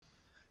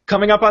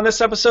Coming up on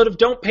this episode of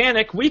Don't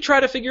Panic, we try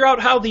to figure out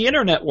how the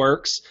internet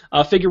works,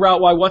 figure out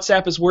why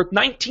WhatsApp is worth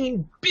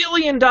 $19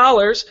 billion,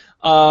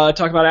 talk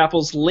about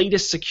Apple's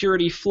latest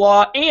security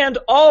flaw, and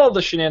all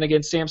the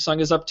shenanigans Samsung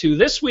is up to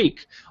this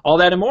week. All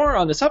that and more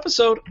on this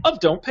episode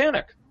of Don't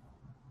Panic.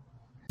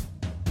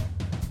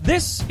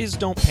 This is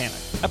Don't Panic,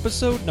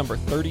 episode number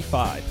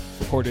 35,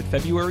 recorded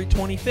February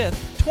 25th,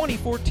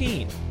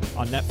 2014,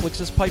 on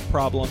Netflix's pipe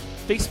problem,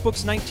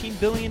 Facebook's $19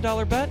 billion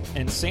bet,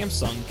 and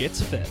Samsung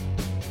gets fit.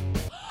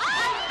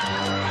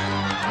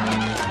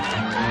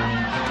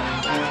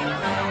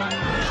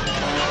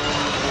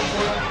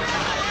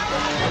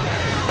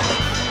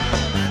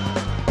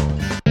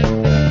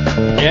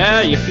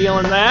 Yeah, you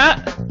feeling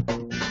that?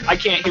 I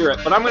can't hear it,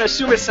 but I'm going to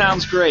assume it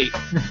sounds great.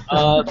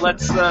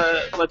 Let's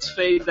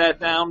fade that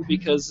down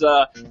because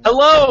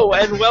hello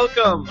and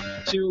welcome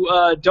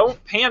to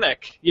Don't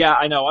Panic. Yeah,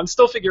 I know. I'm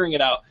still figuring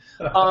it out.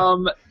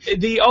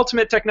 The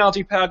ultimate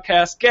technology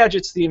podcast,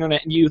 gadgets, the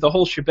internet, and you, the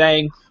whole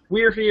shebang.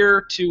 We're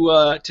here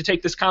to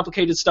take this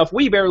complicated stuff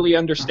we barely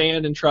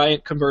understand and try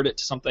and convert it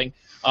to something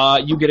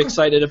you get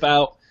excited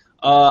about.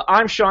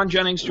 I'm Sean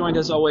Jennings, joined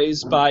as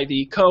always by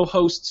the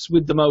co-hosts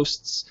with the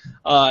mosts.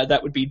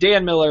 That would be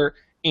Dan Miller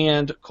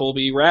and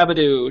Colby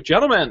Rabideau.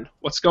 Gentlemen,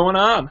 what's going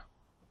on?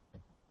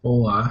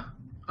 Hola.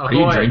 Are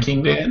you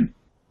drinking, Dan?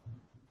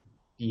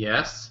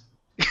 Yes.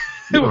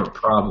 You're a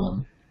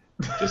problem.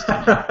 Just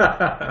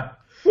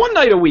One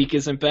night a week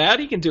isn't bad.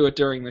 He can do it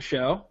during the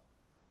show.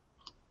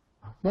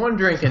 one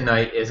drink a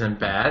night isn't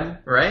bad,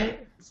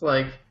 right? It's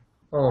like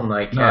a little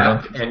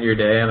nightcap, end your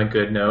day on a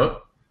good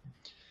note.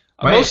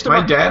 My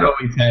dad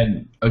always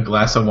had a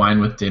glass of wine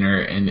with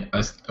dinner and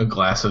a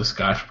glass of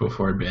scotch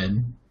before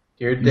bed.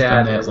 Your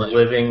dad is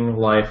living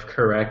life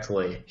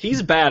correctly.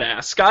 He's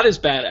badass. Scott is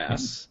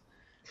badass.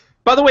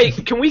 By the way,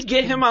 can we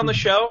get him on the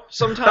show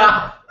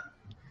sometime?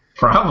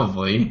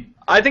 Probably.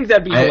 I think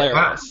that'd be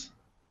hilarious.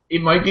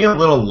 It might be a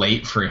little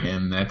late for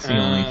him. That's the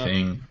only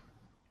thing.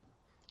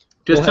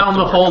 Just tell him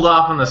to hold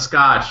off on the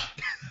scotch.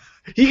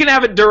 He can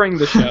have it during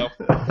the show.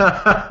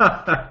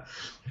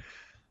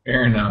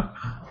 Fair enough.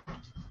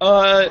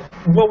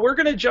 Well, we're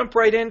going to jump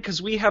right in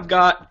because we have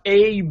got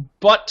a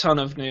butt ton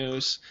of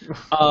news.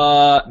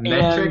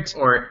 Metric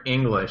or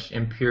English?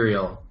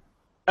 Imperial.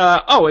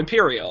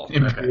 Imperial.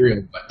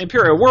 Imperial.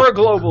 Imperial. We're a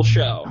global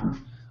show.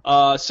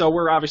 So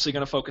we're obviously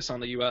going to focus on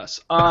the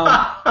U.S.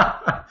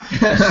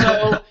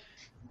 So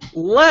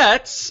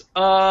let's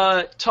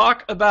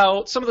talk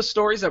about some of the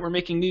stories that were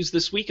making news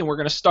this week, and we're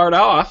going to start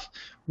off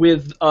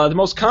with the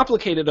most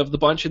complicated of the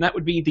bunch, and that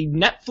would be the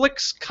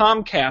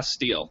Netflix-Comcast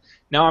deal.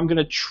 Now, I'm going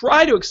to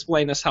try to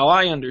explain this how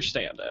I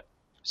understand it.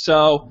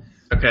 So,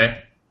 okay.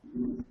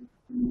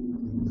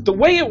 The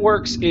way it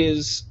works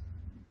is,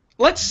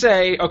 let's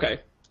say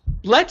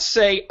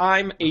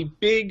I'm a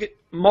big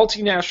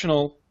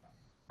multinational.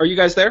 Are you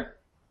guys there?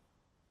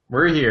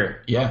 We're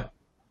here. Yeah.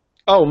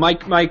 Oh,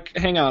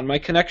 hang on. My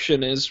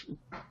connection is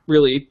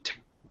really...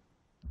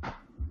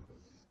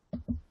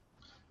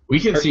 We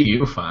can see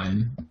you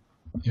fine,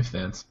 if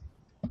that's...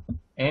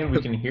 And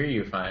we can hear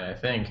you fine, I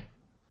think.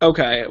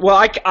 Okay. Well,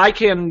 I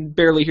can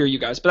barely hear you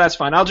guys, but that's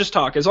fine. I'll just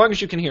talk, as long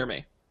as you can hear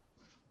me.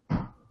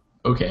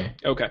 Okay.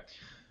 Okay.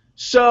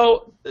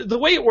 So, the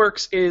way it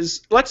works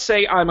is, let's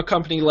say I'm a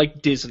company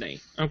like Disney,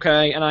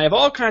 okay, and I have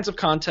all kinds of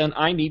content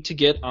I need to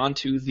get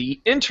onto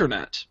the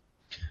internet.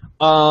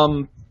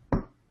 What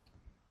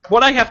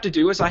I have to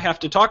do is I have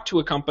to talk to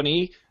a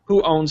company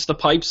who owns the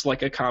pipes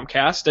like a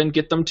Comcast and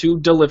get them to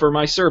deliver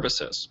my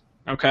services,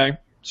 okay?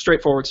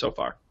 Straightforward so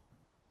far.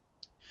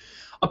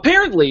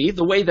 Apparently,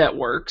 the way that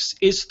works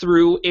is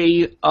through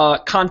a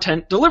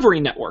content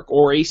delivery network,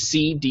 or a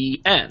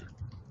CDN.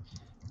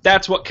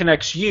 That's what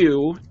connects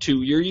you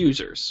to your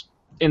users,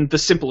 in the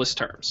simplest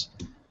terms.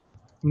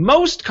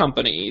 Most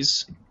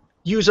companies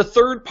use a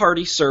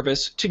third-party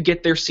service to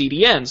get their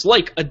CDNs,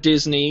 like a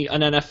Disney,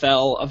 an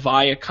NFL, a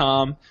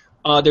Viacom.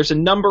 There's a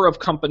number of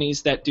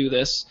companies that do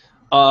this,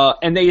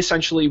 and they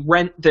essentially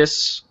rent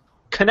this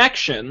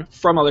connection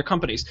from other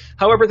companies.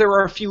 However, there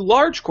are a few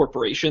large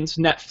corporations,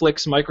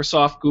 Netflix,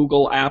 Microsoft,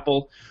 Google,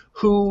 Apple,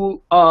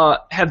 who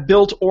have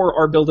built or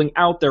are building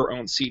out their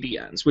own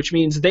CDNs, which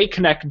means they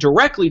connect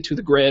directly to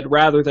the grid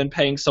rather than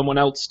paying someone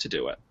else to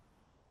do it.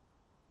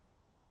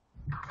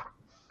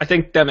 I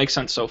think that makes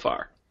sense so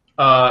far.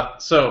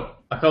 So,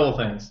 a couple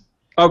things.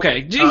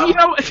 Okay.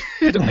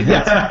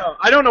 Yes,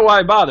 I don't know why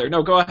I bother.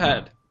 No, go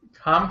ahead.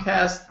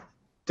 Comcast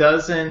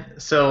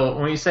doesn't, so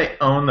when you say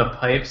own the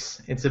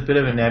pipes, it's a bit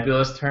of a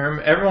nebulous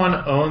term. Everyone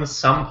owns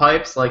some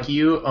pipes, like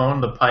you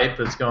own the pipe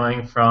that's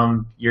going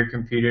from your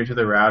computer to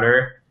the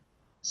router.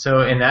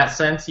 So in that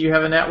sense, you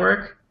have a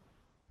network.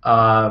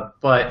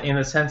 But in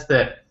the sense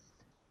that,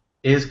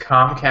 is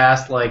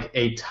Comcast like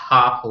a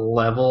top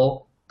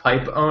level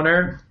pipe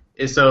owner?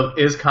 Is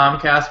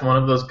Comcast one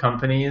of those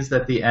companies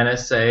that the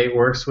NSA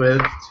works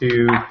with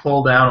to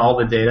pull down all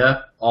the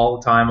data all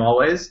the time,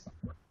 always?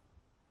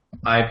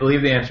 I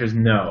believe the answer is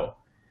no.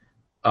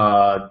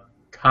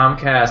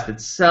 Comcast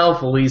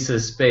itself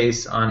leases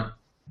space on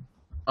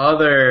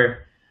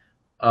other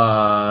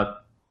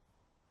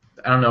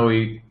I don't know what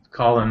we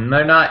call them.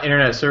 They're not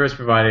internet service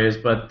providers,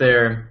 but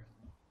they're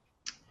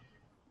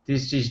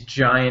these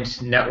giant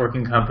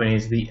networking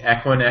companies, the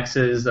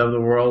Equinixes of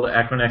the world.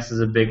 Equinix is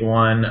a big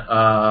one.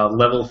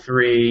 Level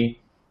 3,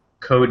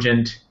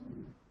 Cogent.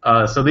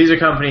 So these are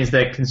companies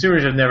that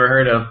consumers have never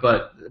heard of,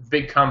 but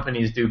big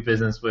companies do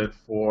business with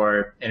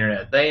for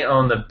internet. They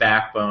own the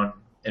backbone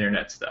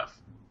internet stuff.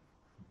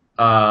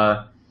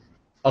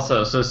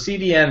 Also, so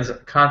CDN's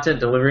content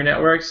delivery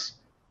networks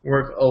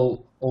work a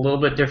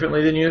little bit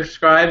differently than you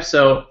described.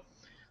 So,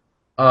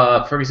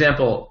 for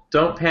example,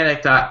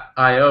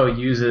 Don'tPanic.io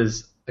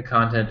uses a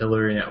content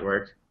delivery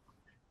network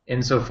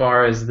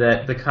insofar as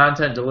that the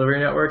content delivery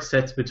network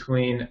sits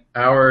between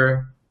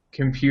our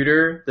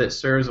computer that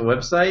serves a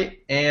website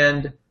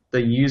and the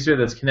user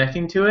that's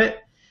connecting to it,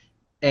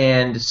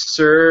 and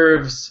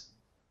serves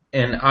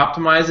and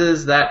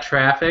optimizes that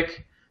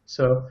traffic.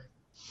 So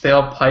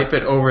they'll pipe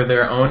it over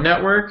their own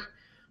network,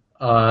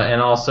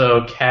 and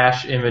also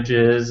cache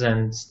images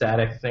and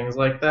static things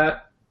like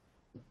that.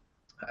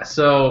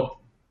 So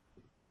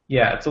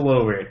yeah, it's a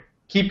little weird.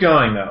 Keep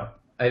going though.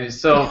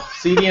 So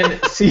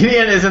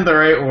CDN isn't the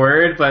right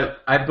word, but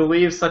I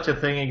believe such a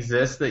thing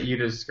exists that you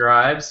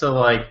described.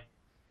 So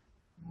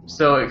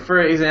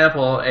for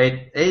example,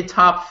 a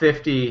top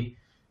 50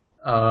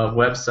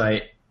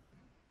 website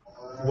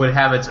would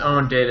have its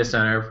own data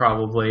center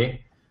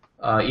probably,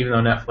 even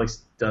though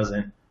Netflix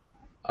doesn't.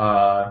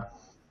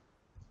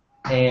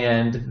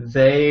 And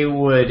they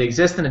would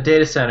exist in a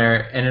data center,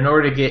 and in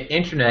order to get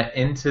internet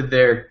into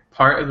their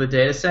part of the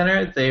data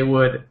center, they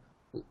would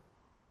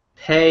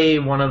pay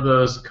one of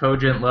those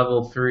Cogent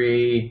Level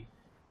 3,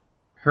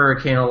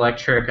 Hurricane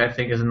Electric, I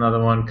think is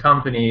another one,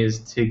 companies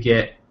to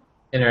get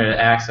internet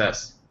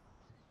access.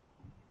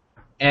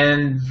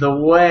 And the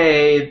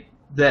way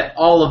that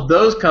all of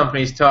those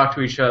companies talk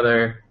to each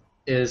other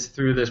is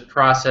through this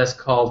process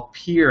called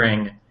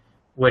peering,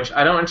 which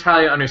I don't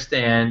entirely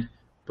understand,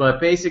 but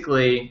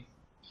basically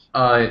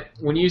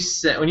when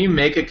you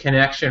make a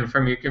connection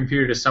from your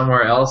computer to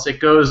somewhere else, it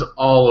goes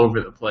all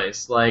over the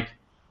place. Like,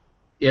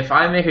 if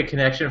I make a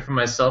connection from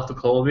myself to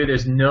Colby,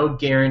 there's no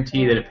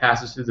guarantee that it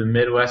passes through the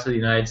Midwest of the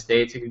United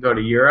States. It could go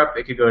to Europe.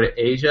 It could go to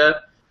Asia.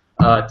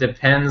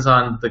 Depends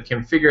on the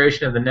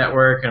configuration of the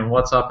network and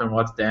what's up and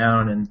what's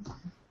down and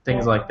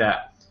things like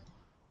that.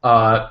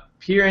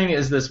 Peering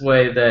is this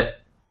way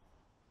that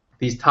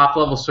these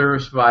top-level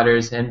service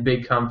providers and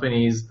big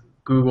companies,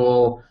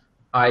 Google,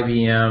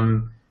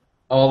 IBM,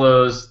 all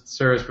those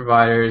service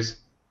providers,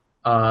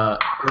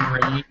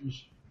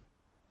 arrange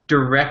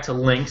direct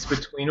links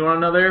between one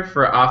another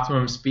for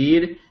optimum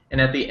speed.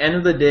 And at the end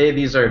of the day,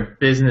 these are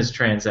business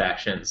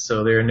transactions.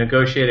 So they're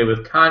negotiated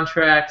with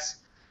contracts.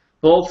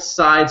 Both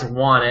sides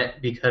want it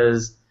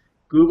because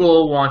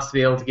Google wants to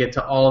be able to get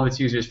to all of its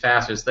users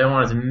faster. So they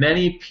want as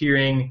many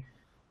peering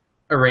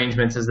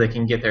arrangements as they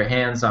can get their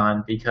hands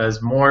on,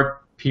 because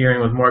more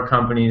peering with more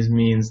companies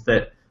means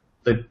that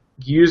the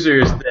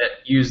users that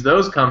use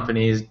those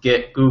companies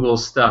get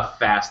Google's stuff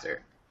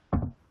faster.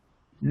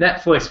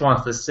 Netflix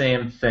wants the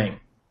same thing.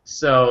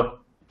 So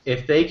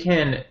if they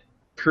can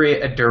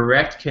create a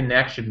direct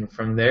connection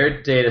from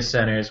their data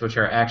centers, which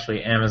are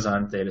actually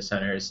Amazon data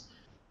centers,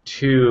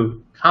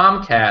 to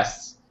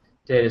Comcast's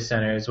data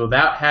centers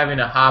without having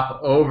to hop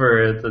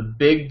over the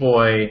big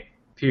boy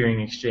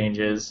peering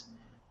exchanges,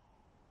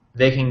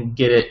 they can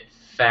get it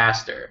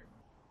faster.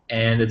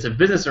 And it's a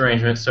business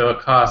arrangement, so it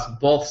costs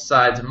both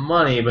sides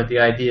money, but the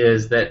idea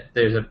is that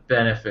there's a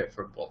benefit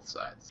for both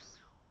sides.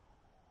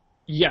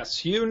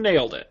 Yes, you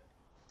nailed it.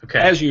 Okay.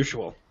 As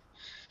usual.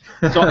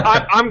 So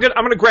I'm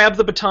gonna grab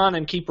the baton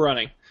and keep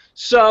running.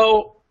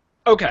 So,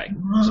 okay.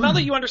 So now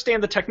that you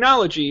understand the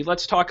technology,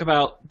 let's talk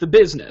about the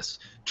business.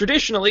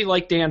 Traditionally,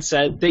 like Dan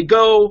said,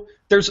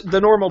 there's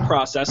the normal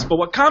process, but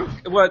what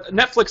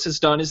Netflix has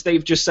done is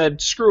they've just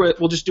said, screw it,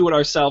 we'll just do it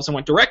ourselves, and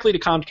went directly to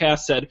Comcast,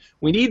 said,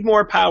 we need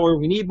more power,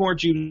 we need more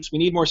juice, we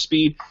need more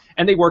speed,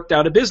 and they worked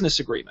out a business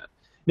agreement.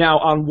 Now,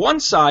 on one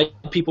side,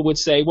 people would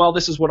say, well,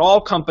 this is what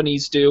all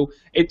companies do.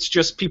 It's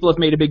just people have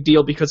made a big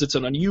deal because it's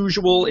an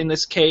unusual in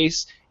this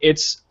case.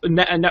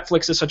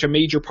 Netflix is such a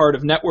major part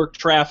of network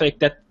traffic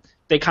that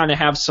they kind of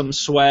have some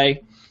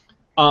sway.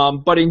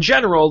 But in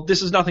general,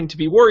 this is nothing to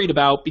be worried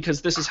about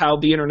because this is how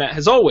the internet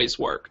has always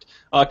worked.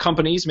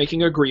 Companies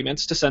making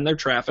agreements to send their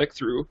traffic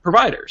through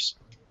providers.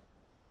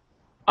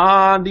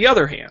 On the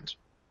other hand,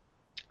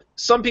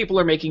 some people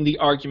are making the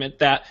argument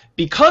that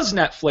because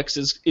Netflix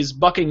is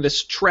bucking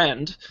this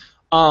trend,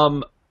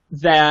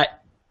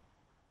 that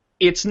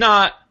it's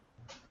not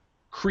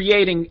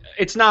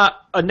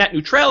a net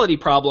neutrality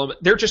problem.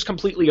 They're just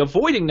completely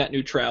avoiding net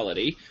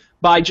neutrality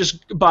by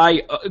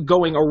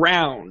going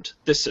around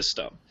the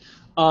system.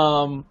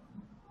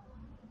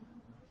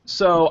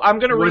 So I'm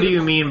going to read. What do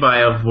you mean by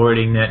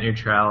avoiding net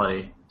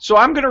neutrality? So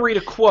I'm going to read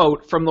a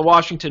quote from the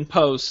Washington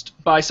Post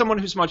by someone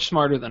who's much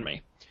smarter than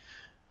me.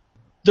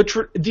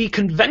 The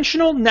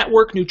conventional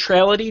network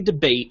neutrality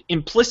debate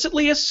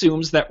implicitly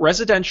assumes that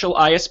residential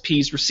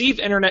ISPs receive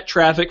internet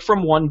traffic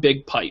from one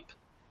big pipe.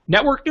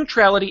 Network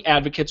neutrality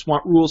advocates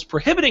want rules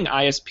prohibiting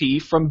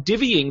ISP from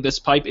divvying this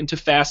pipe into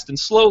fast and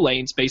slow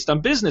lanes based on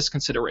business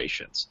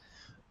considerations.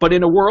 But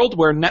in a world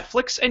where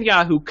Netflix and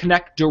Yahoo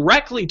connect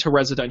directly to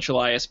residential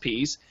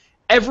ISPs,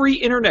 every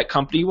internet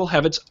company will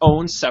have its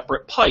own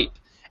separate pipe,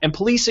 and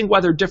policing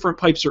whether different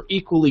pipes are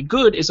equally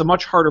good is a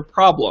much harder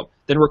problem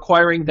than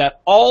requiring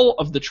that all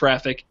of the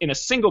traffic in a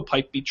single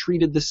pipe be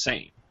treated the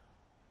same.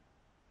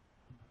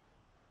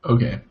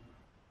 Okay.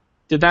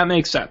 Did that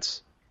make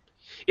sense?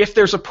 If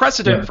there's a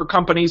precedent for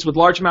companies with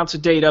large amounts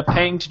of data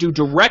paying to do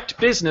direct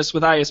business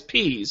with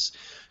ISPs,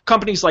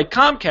 companies like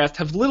Comcast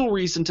have little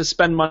reason to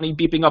spend money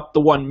beeping up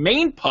the one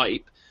main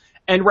pipe,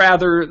 and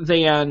rather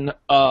than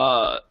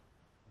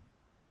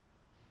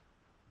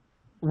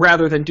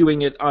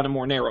doing it on a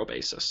more narrow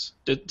basis.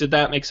 Did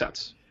that make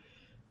sense?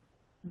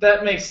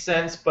 That makes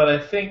sense, but I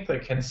think the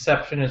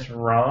conception is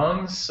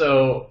wrong.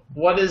 So,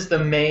 what is the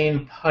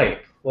main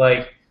pipe?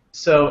 Like,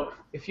 so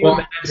if you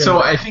imagine.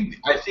 So I think.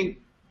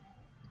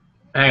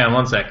 Hang on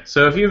one sec.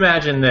 So if you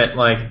imagine that,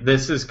 like,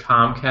 this is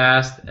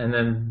Comcast and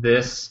then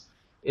this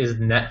is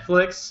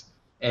Netflix,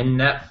 and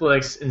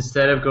Netflix,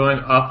 instead of going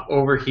up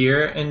over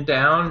here and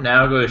down,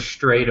 now goes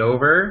straight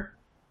over.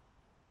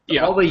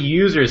 Yeah. All the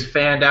users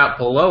fanned out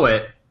below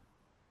it,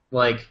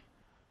 like,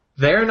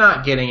 they're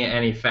not getting it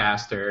any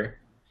faster.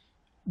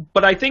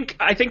 But I think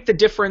the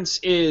difference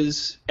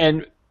is,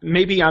 and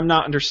maybe I'm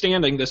not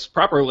understanding this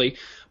properly,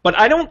 but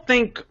I don't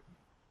think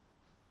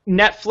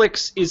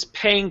Netflix is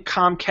paying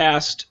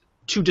Comcast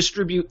to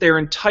distribute their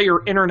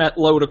entire internet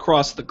load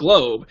across the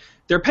globe.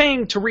 They're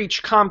paying to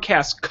reach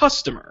Comcast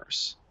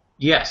customers.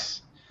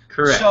 Yes,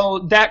 correct. So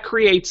that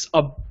creates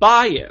a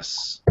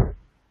bias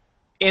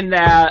in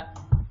that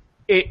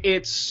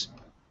it's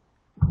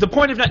the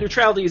point of net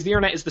neutrality is the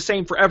internet is the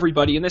same for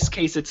everybody. In this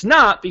case, it's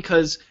not,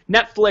 because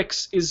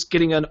Netflix is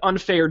getting an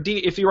unfair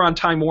deal. If you're on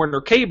Time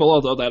Warner Cable,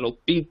 although that'll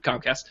be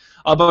Comcast,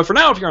 but for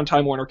now, if you're on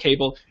Time Warner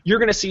Cable, you're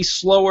going to see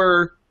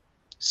slower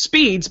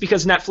speeds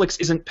because Netflix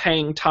isn't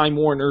paying Time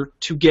Warner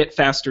to get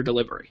faster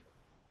delivery.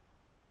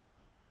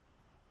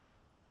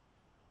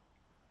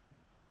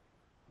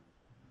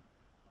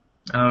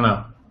 I don't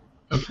know.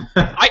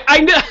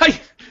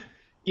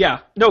 Yeah.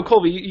 No,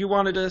 Colby, you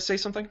wanted to say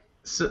something?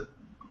 So,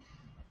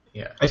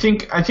 yeah. I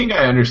think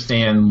I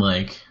understand,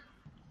 like,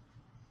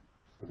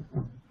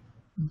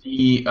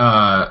 the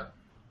I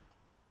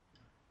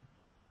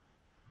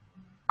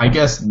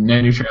guess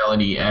net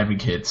neutrality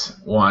advocates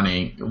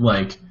wanting,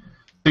 like,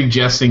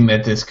 suggesting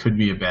that this could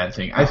be a bad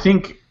thing. I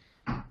think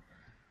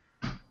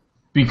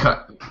because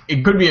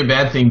it could be a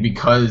bad thing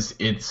because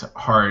it's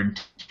harder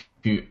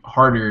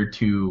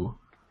to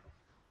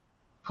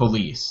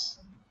police.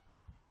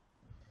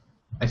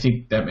 I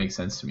think that makes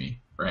sense to me,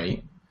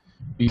 right?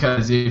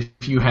 Because if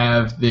you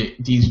have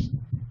these,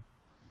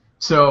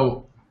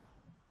 so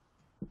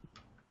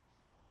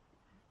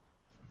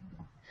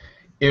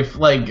if,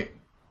 like,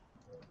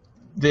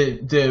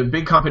 the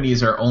big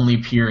companies are only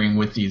peering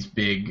with these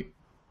big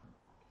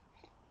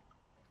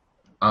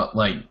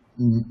like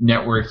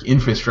network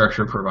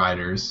infrastructure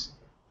providers,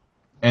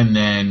 and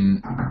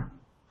then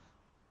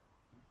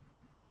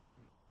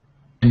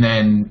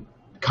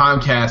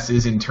Comcast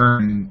is in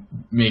turn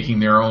making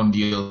their own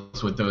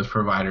deals with those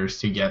providers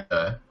to get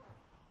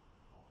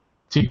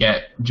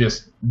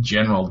just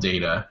general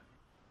data.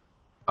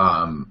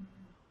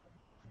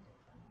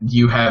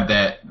 You have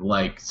that,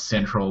 like,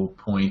 central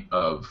point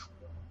of,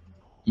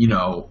 you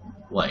know,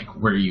 like,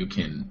 where you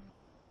can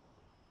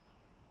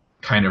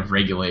kind of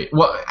regulate.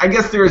 Well, I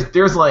guess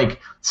there's like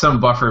some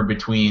buffer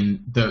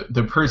between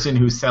the person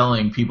who's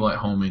selling people at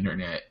home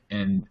internet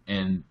and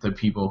the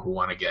people who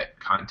want to get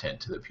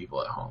content to the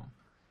people at home.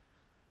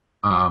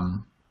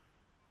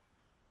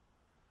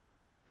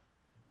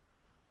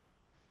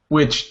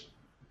 Which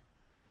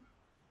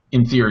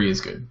in theory is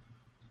good.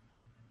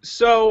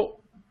 So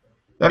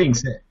that being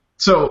said,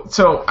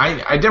 so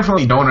I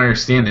definitely don't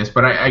understand this,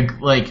 but I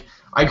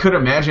could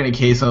imagine a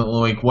case of,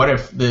 like, what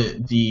if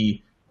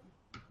the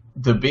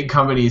big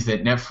companies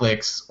that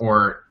Netflix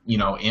or, you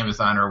know,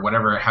 Amazon or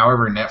whatever,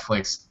 however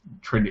Netflix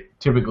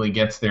typically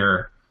gets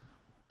their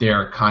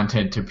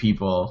content to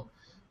people,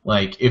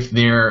 like, if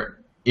their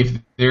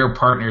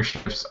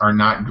partnerships are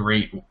not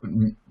great,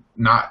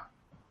 not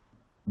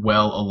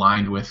well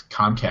aligned with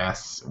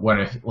Comcast's, what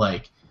if,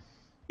 like,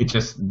 it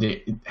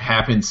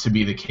happens to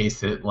be the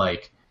case that,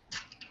 like,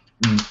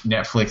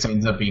 Netflix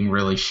ends up being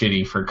really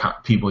shitty for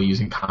people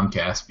using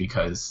Comcast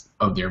because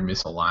of their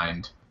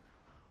misaligned,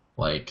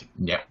 like,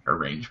 net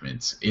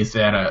arrangements. Is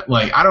that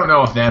I don't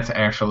know if that's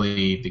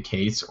actually the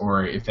case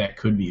or if that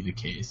could be the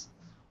case.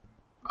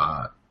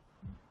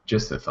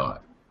 Just a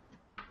thought.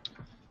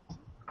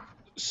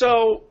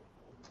 So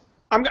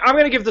I'm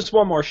going to give this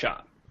one more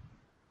shot.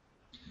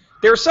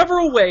 There are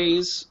several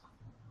ways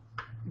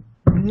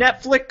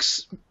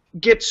Netflix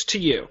gets to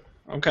you,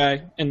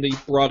 okay, in the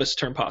broadest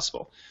term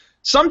possible.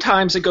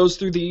 Sometimes it goes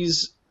through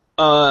these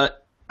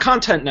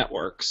content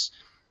networks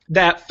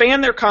that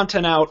fan their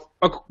content out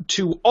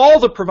to all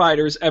the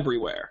providers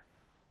everywhere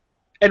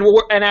and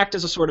act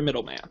as a sort of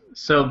middleman.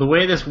 So the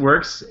way this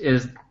works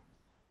is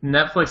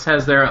Netflix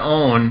has their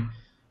own,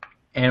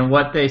 and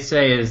what they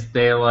say is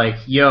they're like,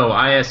 yo,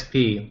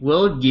 ISP,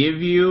 we'll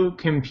give you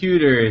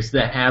computers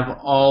that have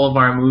all of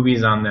our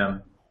movies on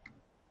them.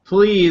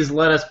 Please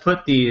let us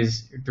put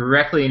these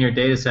directly in your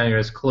data center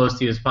as close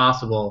to you as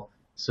possible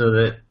so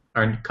that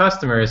our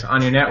customers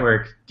on your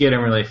network get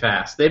them really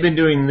fast. They've been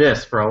doing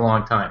this for a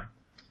long time.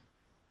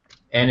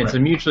 And it's a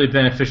mutually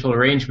beneficial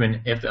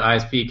arrangement if the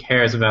ISP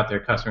cares about their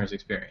customer's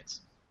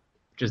experience,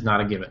 which is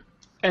not a given.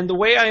 And the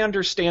way I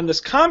understand this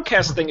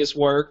Comcast thing has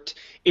worked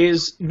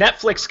is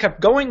Netflix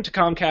kept going to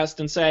Comcast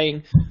and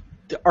saying,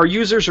 our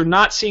users are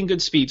not seeing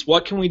good speeds.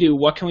 What can we do?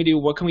 What can we do?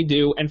 What can we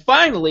do? And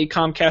finally,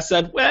 Comcast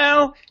said,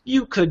 well,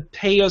 you could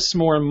pay us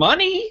more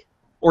money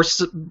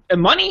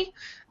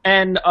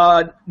And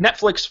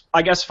Netflix,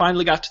 I guess,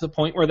 finally got to the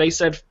point where they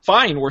said,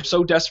 fine, we're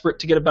so desperate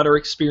to get a better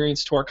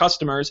experience to our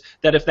customers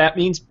that if that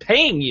means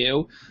paying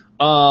you,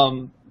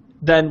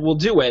 then we'll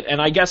do it.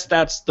 And I guess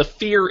that's the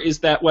fear, is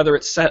that whether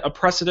it's set a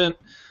precedent,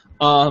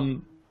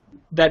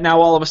 that now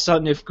all of a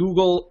sudden if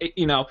Google,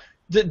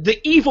 the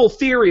evil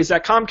theory is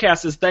that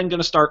Comcast is then going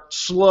to start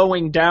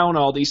slowing down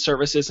all these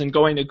services and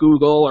going to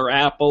Google or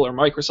Apple or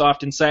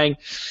Microsoft and saying,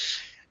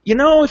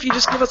 if you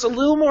just give us a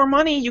little more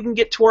money, you can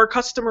get to our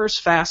customers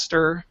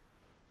faster.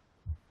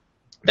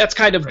 That's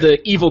kind of the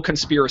evil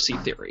conspiracy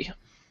theory.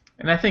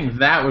 And I think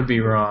that would be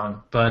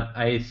wrong, but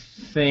I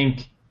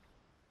think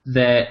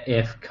that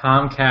if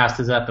Comcast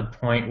is at the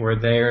point where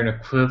they're an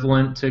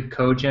equivalent to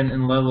Cogent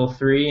in level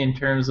 3 in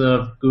terms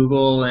of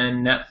Google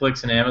and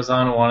Netflix and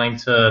Amazon wanting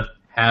to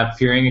have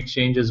peering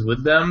exchanges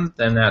with them,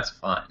 then that's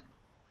fine.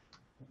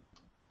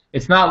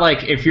 It's not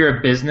like if you're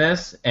a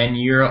business and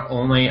you're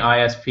only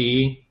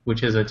ISP,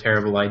 which is a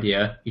terrible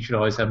idea, you should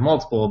always have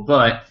multiple,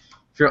 but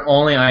if your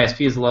only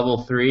ISP is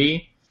level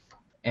 3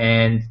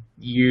 and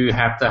you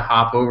have to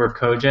hop over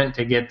Cogent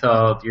to get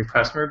to your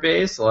customer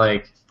base,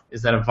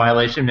 is that a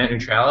violation of net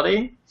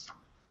neutrality?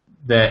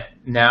 That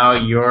now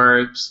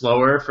you're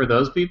slower for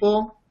those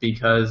people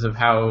because of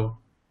how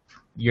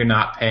you're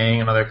not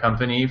paying another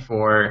company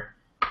for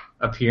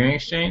a peering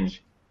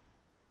exchange?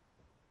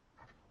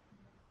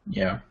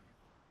 Yeah.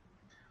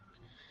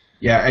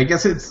 Yeah, I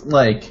guess it's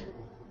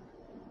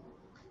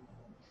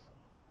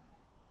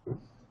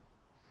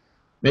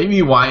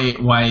maybe why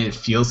it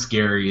feels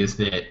scary is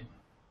that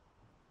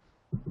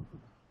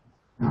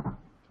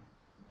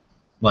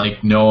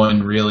no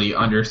one really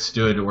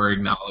understood or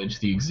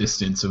acknowledged the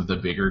existence of the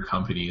bigger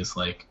companies.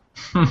 I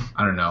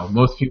don't know.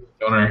 Most people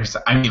don't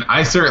understand. I mean,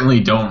 I certainly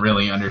don't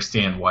really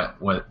understand what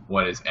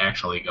is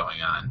actually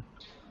going on.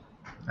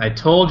 I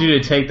told you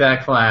to take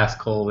that class,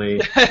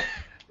 Colby.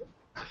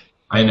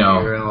 I know.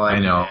 Like, I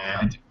know.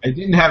 Nah. I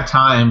didn't have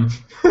time.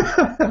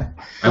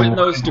 Putting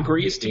those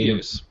degrees to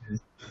use.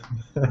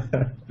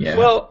 Yeah.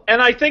 Well,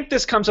 and I think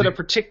this comes at a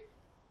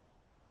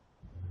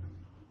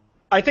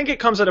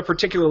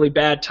particularly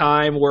bad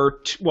time. We're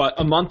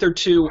a month or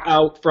two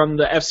out from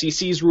the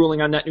FCC's ruling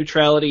on net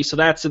neutrality, so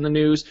that's in the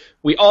news.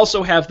 We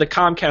also have the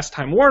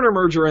Comcast-Time Warner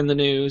merger in the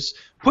news.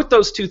 Put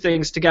those two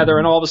things together,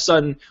 and all of a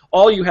sudden,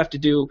 all you have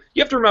to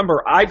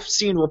remember, I've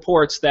seen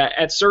reports that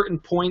at certain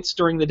points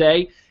during the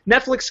day,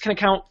 Netflix can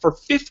account for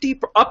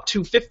up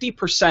to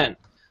 50%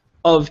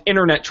 of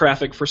internet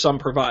traffic for some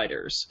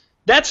providers.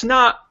 That's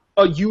not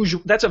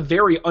that's a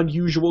very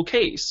unusual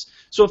case.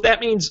 So if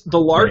that means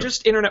the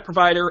largest internet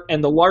provider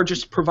and the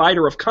largest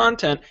provider of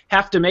content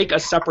have to make a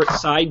separate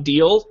side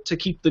deal to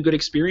keep the good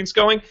experience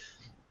going,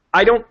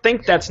 I don't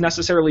think that's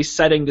necessarily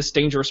setting this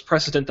dangerous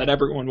precedent that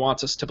everyone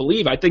wants us to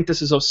believe. I think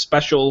this is a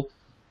special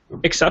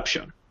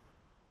exception.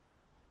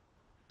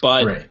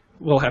 But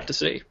we'll have to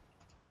see.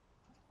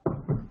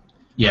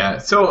 Yeah,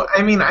 so,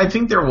 I mean, I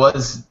think there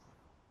was,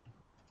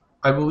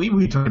 I believe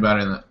we talked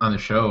about it on the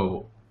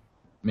show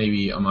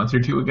maybe a month or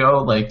two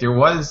ago, there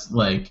was,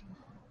 I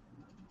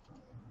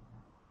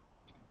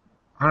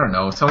don't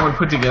know, someone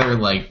put together,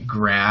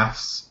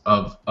 graphs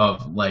of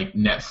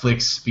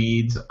Netflix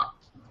speeds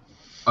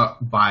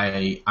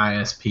by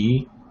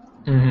ISP,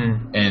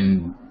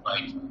 and,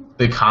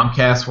 the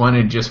Comcast one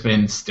had just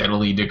been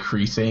steadily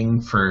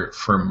decreasing for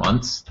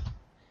months.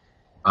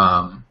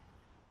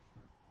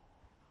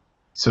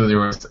 So there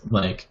was,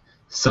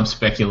 some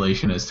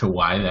speculation as to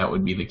why that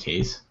would be the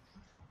case.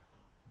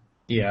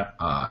 Yeah.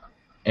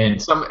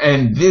 And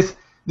this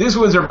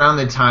was around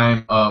the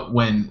time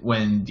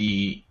when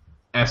the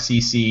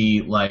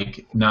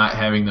FCC not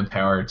having the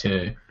power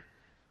to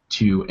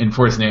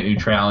enforce net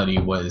neutrality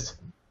was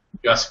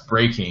just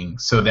breaking.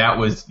 So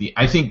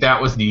I think that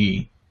was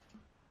the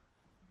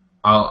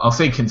I'll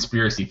say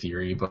conspiracy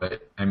theory,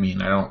 but I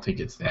mean I don't think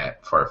it's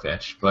that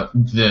far-fetched. But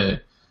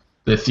the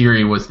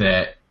theory was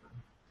that,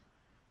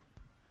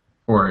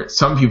 or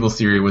some people's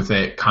theory was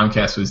that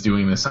Comcast was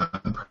doing this on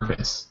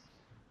purpose.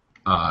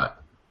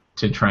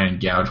 To try and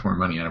gouge more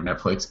money out of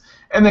Netflix,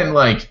 and then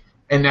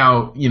and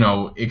now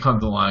it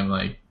comes along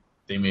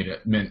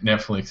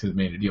Netflix has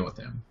made a deal with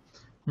them.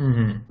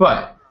 Mm-hmm.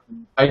 But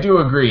I do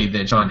agree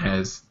that John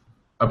has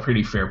a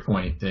pretty fair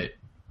point that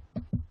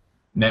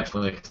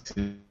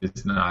Netflix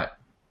is not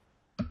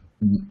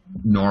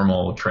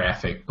normal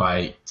traffic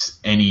by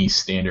any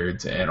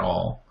standards at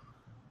all.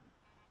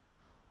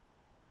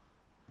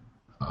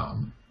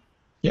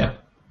 Yeah.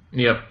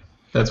 Yep.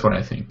 That's what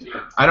I think.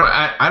 I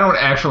don't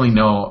actually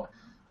know.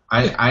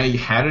 I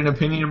had an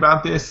opinion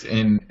about this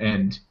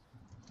and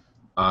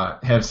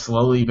have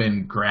slowly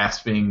been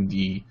grasping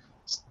the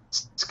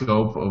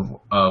scope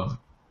of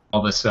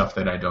all the stuff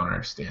that I don't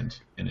understand,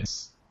 and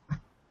it's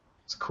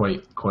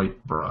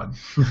quite broad.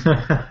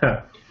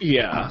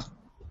 Yeah.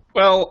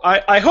 Well,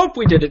 I hope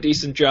we did a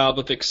decent job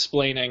of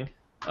explaining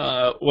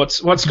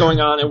what's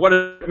going on and what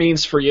it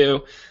means for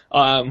you.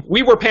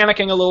 We were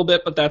panicking a little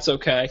bit, but that's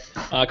okay,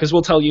 because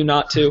we'll tell you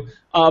not to.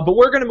 But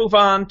we're going to move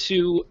on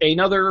to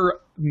another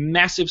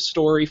massive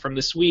story from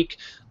this week.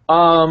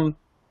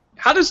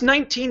 How does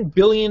 $19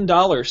 billion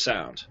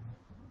sound?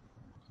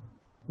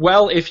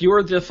 Well, if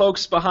you're the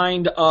folks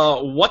behind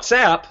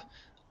WhatsApp,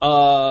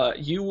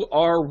 you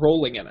are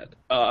rolling in it.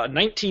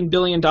 $19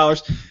 billion.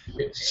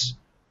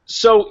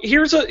 So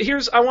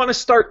here's I want to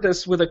start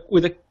this with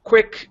a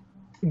quick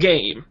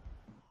game.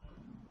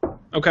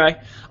 Okay?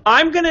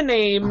 I'm going to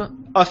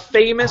name a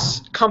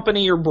famous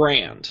company or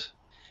brand,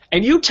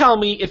 and you tell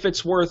me if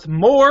it's worth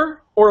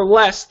more or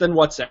less than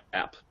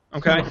WhatsApp.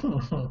 Okay?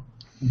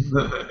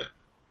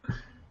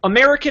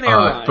 American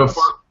Airlines.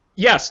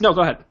 Yes, no,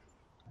 go ahead.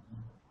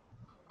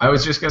 I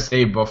was just going to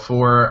say,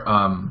 before,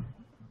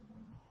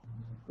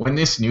 when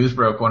this news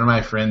broke, one of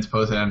my friends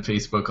posted on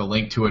Facebook a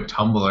link to a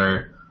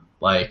Tumblr,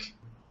 like,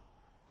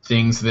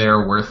 things that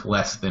are worth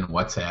less than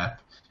WhatsApp.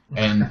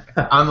 And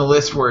on the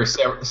list were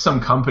some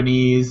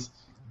companies,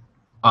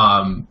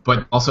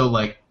 but also,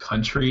 like,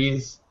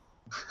 countries.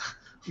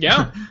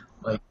 Yeah.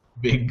 Like,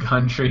 big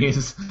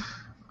countries.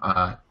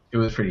 It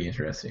was pretty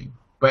interesting.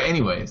 But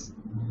anyways.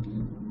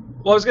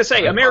 Well, I was going to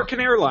say,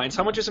 American Airlines.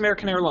 How much is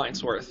American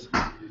Airlines worth?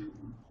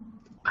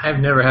 I've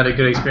never had a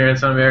good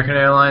experience on American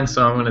Airlines,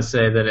 so I'm going to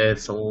say that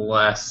it's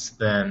less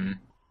than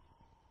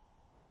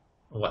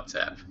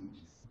WhatsApp.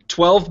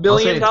 $12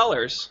 billion.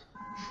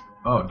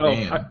 Oh,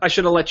 damn. Oh, I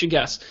should have let you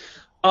guess.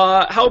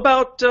 How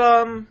about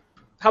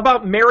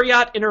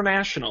Marriott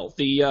International,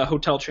 the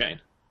hotel chain?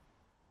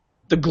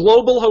 The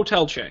global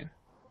hotel chain.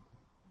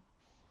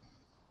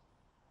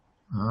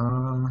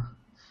 I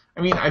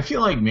mean, I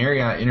feel like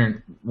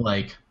Marriott,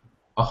 like,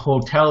 a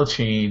hotel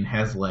chain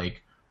has,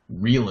 like,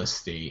 real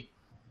estate.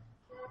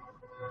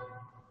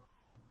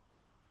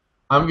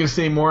 I'm going to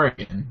say more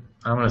again.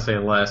 I'm going to say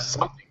less.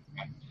 Something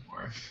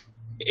more.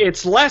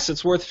 It's less.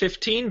 It's worth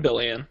 $15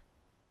 billion.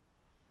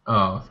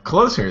 Oh,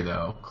 closer,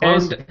 though.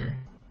 Closer. And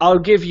I'll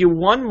give you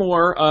one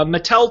more.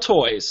 Mattel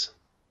Toys.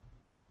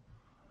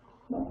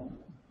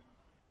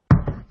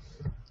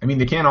 I mean,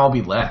 they can't all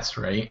be less,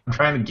 right? I'm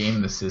trying to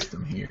game the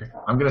system here.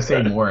 I'm going to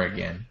say more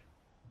again.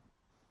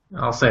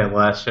 I'll say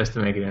less just to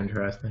make it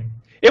interesting.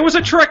 It was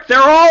a trick.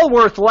 They're all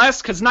worth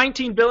less because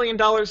 $19 billion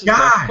is a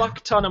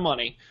fuck ton of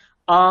money.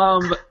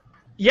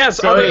 Yes.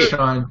 So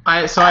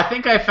I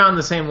think I found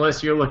the same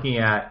list you're looking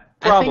at.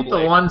 Probably. I think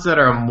the ones that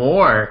are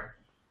more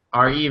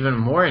are even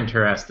more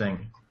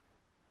interesting.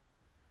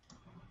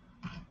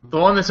 The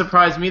one that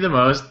surprised me the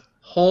most,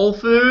 Whole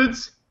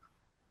Foods.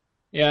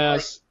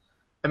 Yes.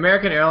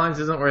 American Airlines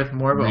isn't worth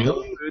more, but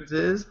Whole Foods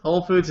is.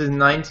 Whole Foods is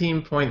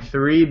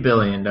 $19.3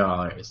 billion.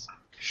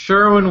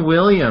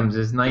 Sherwin-Williams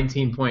is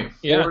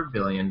 $19.4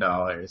 billion.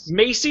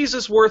 Macy's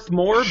is worth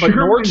more, but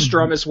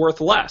Nordstrom is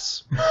worth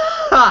less.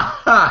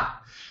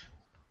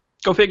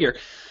 Go figure.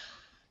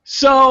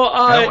 So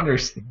I don't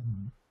understand.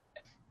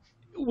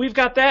 We've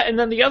got that, and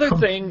then the other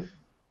thing,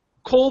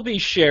 Colby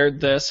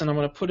shared this, and I'm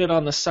going to put it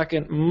on the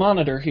second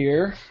monitor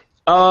here,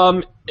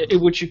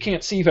 which you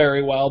can't see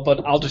very well,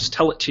 but I'll just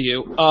tell it to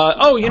you.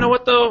 You know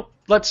what, though?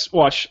 Let's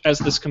watch as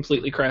this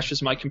completely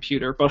crashes my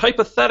computer. But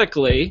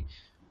hypothetically,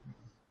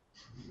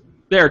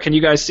 there, can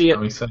you guys see it?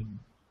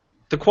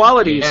 The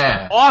quality is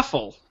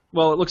awful.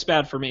 Well, it looks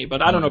bad for me,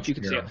 but I don't know if you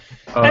can see it.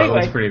 Oh, anyway, it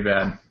looks pretty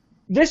bad.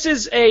 This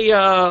is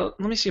let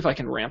me see if I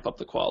can ramp up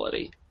the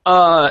quality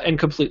and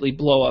completely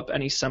blow up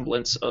any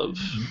semblance of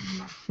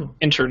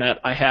internet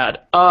I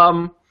had.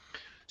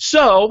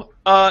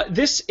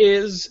 This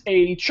is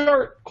a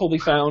chart Colby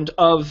found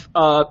of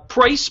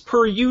price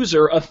per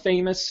user of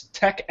famous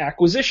tech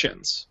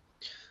acquisitions.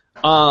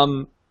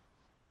 And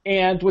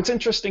what's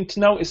interesting to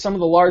note is some of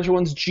the larger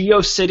ones,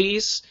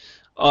 GeoCities,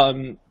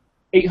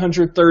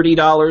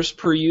 $830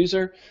 per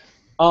user.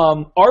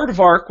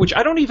 Aardvark, which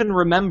I don't even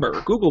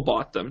remember. Google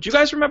bought them. Do you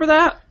guys remember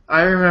that?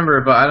 I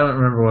remember, but I don't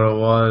remember what it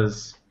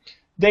was.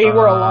 They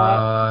were a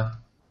lot.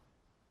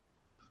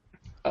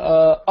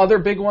 Other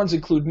big ones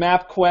include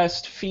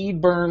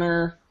MapQuest,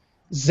 FeedBurner,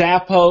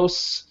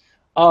 Zappos.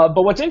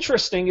 But what's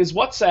interesting is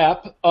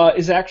WhatsApp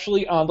is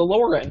actually on the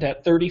lower end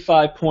at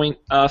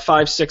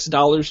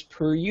 $35.56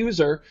 per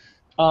user.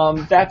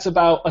 That's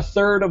about a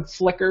third of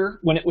Flickr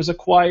when it was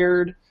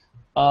acquired.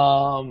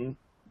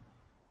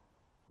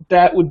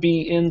 That would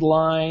be in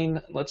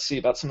line. Let's see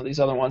about some of these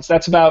other ones.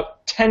 That's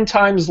about 10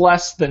 times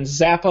less than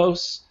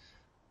Zappos.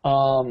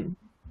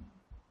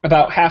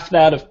 About half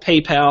that of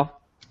PayPal.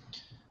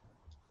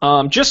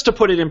 Just to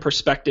put it in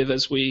perspective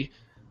as we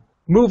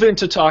move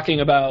into talking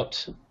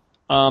about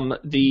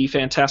the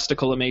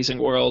fantastical, amazing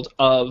world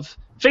of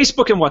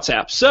Facebook and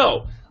WhatsApp.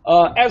 So,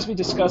 as we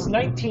discussed,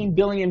 $19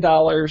 billion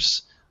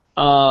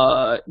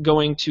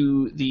going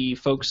to the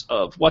folks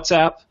of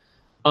WhatsApp.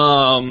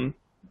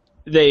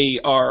 They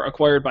are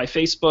acquired by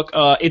Facebook.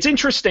 It's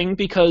interesting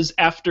because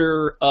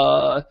after,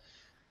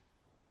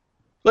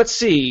 let's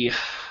see,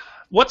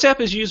 WhatsApp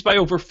is used by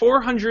over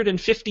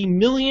 450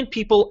 million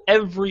people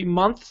every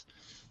month.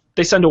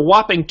 They send a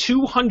whopping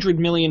 200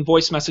 million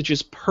voice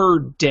messages per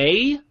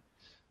day.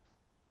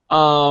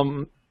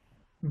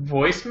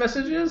 Voice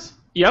messages?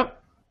 Yep.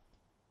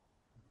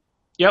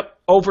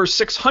 Over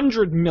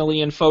 600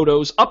 million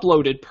photos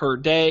uploaded per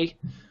day.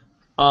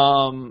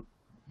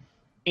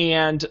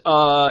 And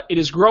it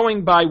is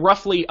growing by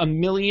roughly 1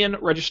 million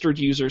registered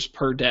users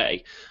per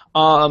day.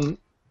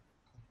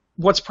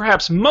 What's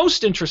perhaps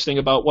most interesting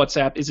about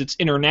WhatsApp is its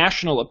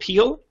international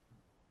appeal,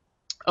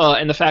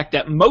 and the fact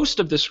that most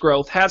of this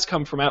growth has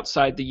come from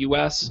outside the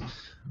U.S.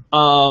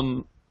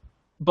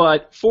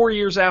 But 4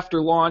 years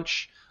after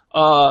launch,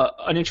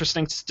 an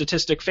interesting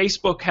statistic,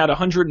 Facebook had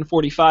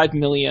 145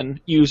 million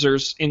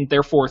users in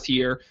their fourth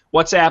year.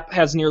 WhatsApp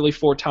has nearly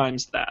 4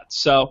 times that.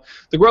 So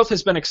the growth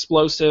has been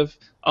explosive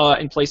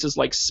in places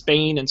like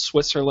Spain and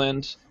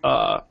Switzerland,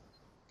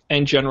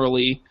 and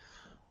generally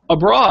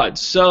abroad.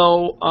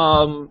 So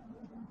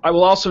I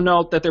will also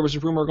note that there was a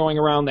rumor going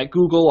around that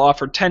Google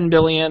offered $10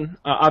 billion.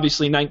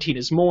 Obviously, 19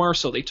 is more,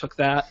 so they took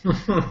that.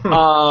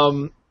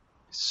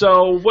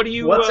 So what do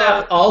you...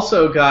 WhatsApp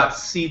also got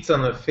seats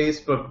on the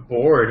Facebook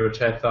board, which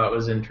I thought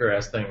was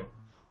interesting.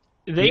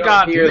 They you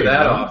got don't hear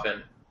that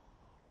often.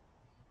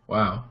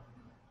 Wow,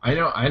 I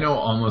know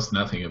almost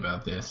nothing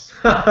about this.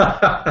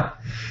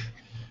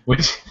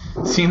 Which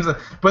seems,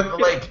 but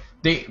like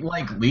they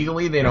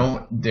legally they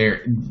don't.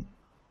 They're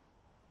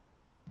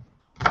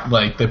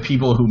like the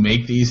people who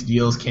make these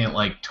deals can't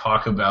like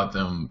talk about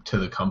them to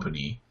the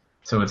company,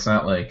 so it's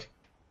not like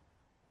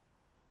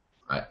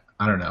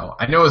I don't know.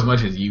 I know as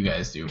much as you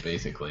guys do,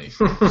 basically.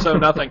 So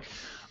nothing.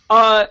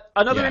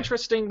 Another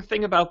interesting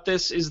thing about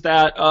this is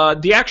that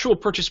the actual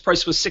purchase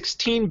price was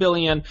 $16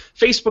 billion.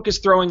 Facebook is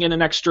throwing in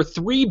an extra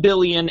 $3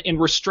 billion in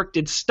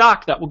restricted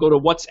stock that will go to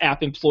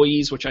WhatsApp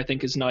employees, which I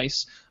think is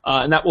nice,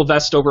 and that will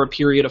vest over a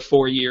period of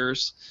 4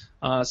 years.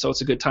 So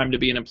it's a good time to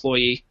be an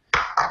employee.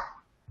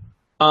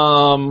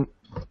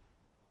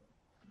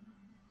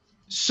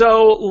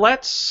 So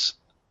let's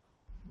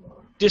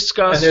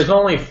discuss. And there's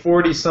only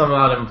 40 some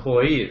odd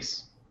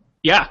employees.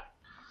 Yeah.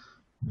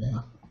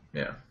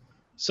 Yeah.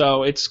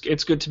 So it's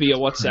good to be a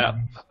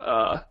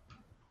WhatsApp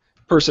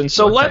person.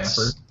 So let's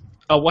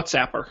a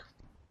WhatsApper.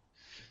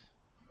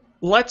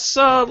 Let's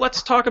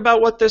talk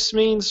about what this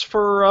means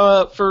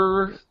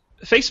for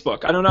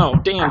Facebook. I don't know,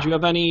 Dan. Do you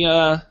have any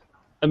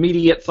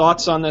immediate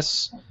thoughts on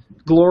this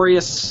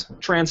glorious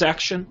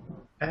transaction?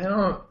 I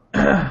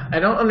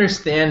don't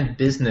understand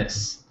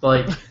business.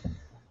 Like,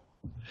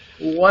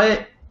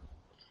 what?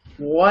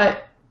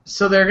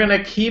 So they're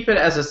gonna keep it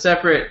as a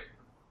separate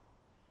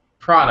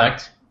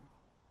product.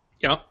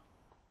 Yeah.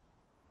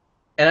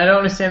 And I don't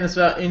understand this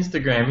about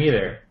Instagram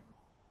either.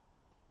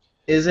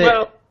 Is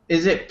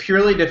it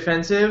purely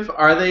defensive?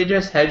 Are they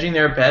just hedging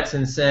their bets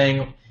and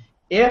saying,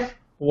 if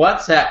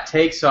WhatsApp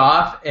takes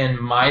off and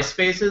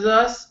MySpace is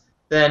us,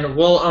 then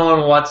we'll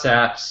own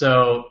WhatsApp,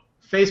 so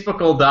Facebook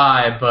will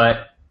die,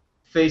 but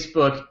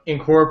Facebook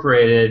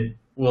Incorporated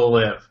will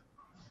live?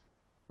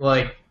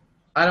 Like,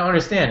 I don't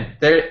understand.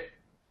 They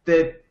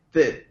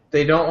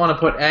don't want to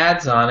put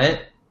ads on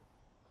it.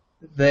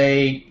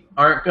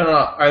 Are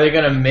they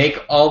gonna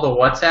make all the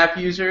WhatsApp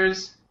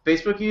users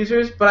Facebook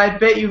users? But I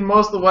bet you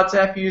most of the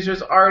WhatsApp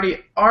users already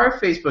are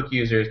Facebook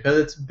users because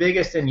it's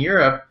biggest in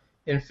Europe,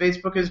 and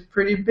Facebook is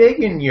pretty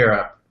big in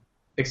Europe,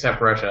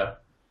 except Russia.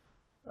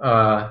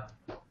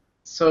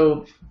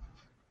 So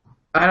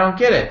I don't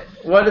get it.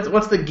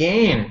 What's the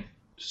gain?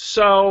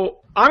 So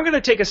I'm going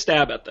to take a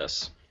stab at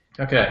this.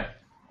 Okay.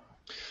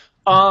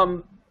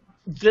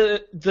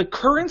 The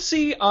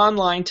currency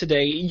online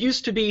today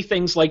used to be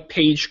things like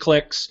page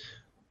clicks,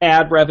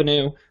 ad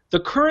revenue. The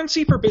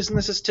currency for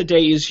businesses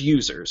today is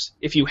users.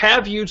 If you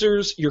have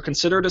users, you're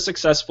considered a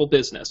successful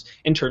business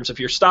in terms of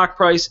your stock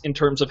price, in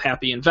terms of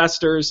happy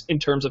investors, in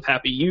terms of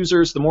happy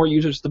users. The more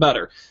users, the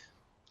better.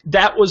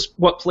 That was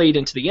what played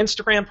into the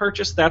Instagram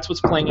purchase. That's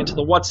what's playing into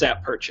the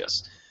WhatsApp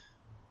purchase.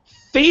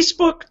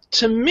 Facebook,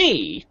 to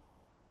me,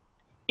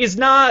 is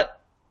not...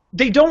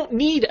 They don't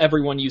need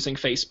everyone using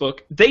Facebook.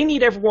 They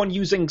need everyone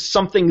using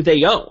something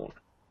they own.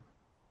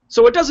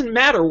 So it doesn't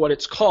matter what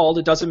it's called.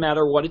 It doesn't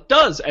matter what it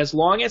does, as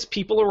long as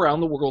people around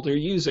the world are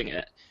using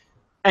it.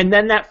 And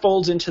then that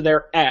folds into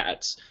their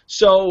ads.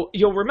 So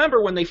you'll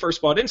remember when they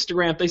first bought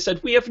Instagram, they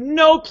said, we have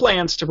no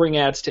plans to bring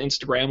ads to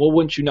Instagram. Well,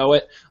 wouldn't you know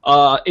it,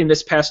 in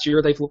this past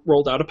year, they've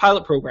rolled out a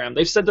pilot program.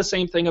 They've said the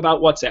same thing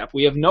about WhatsApp.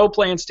 We have no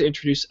plans to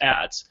introduce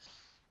ads.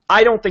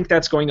 I don't think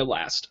that's going to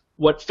last.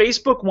 What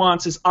Facebook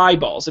wants is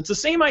eyeballs. It's the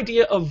same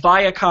idea of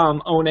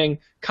Viacom owning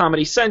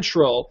Comedy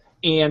Central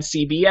and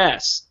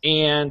CBS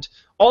and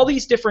all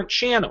these different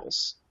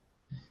channels.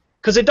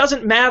 Because it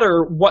doesn't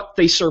matter what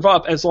they serve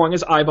up as long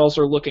as eyeballs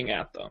are looking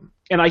at them.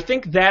 And I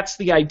think that's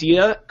the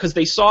idea, because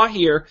they saw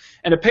here,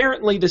 and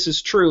apparently this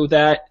is true,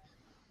 that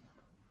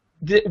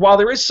while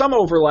there is some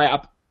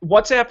overlap,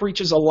 WhatsApp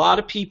reaches a lot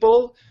of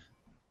people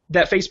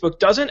that Facebook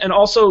doesn't, and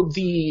also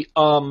the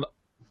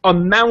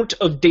amount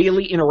of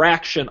daily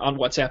interaction on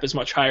WhatsApp is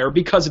much higher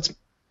because it's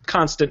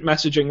constant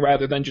messaging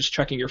rather than just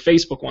checking your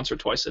Facebook once or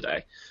twice a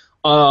day.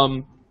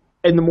 And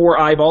the more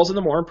eyeballs and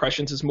the more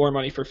impressions is more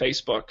money for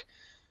Facebook.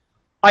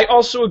 I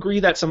also agree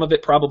that some of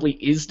it probably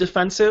is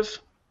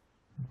defensive.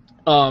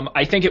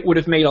 I think it would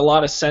have made a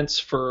lot of sense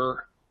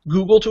for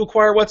Google to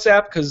acquire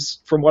WhatsApp because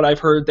from what I've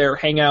heard, their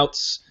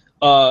Hangouts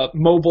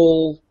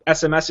mobile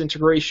SMS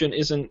integration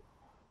isn't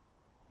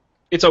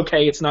 – it's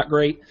okay. It's not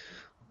great.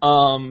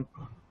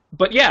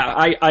 But yeah,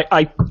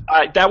 I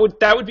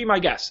that would be my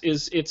guess.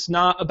 Is it's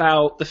not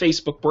about the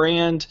Facebook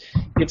brand.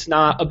 It's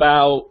not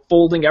about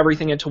folding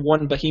everything into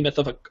one behemoth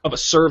of a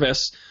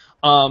service.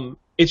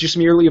 It's just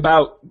merely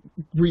about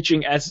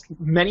reaching as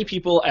many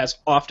people as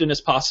often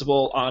as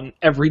possible on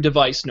every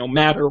device, no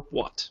matter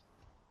what.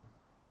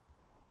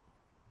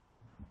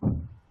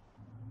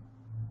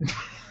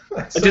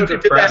 That's so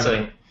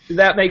depressing.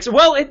 That makes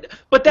well,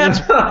 but that's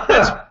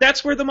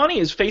where the money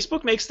is.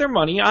 Facebook makes their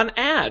money on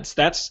ads.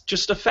 That's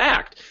just a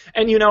fact.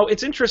 And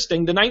it's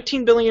interesting. The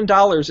 $19 billion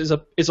is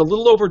a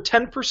little over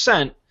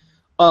 10%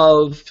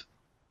 of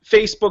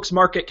Facebook's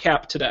market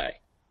cap today.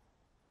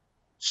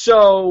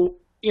 So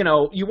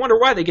you wonder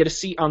why they get a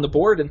seat on the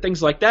board and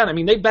things like that. I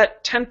mean, they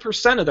bet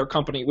 10% of their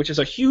company, which is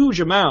a huge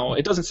amount.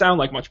 It doesn't sound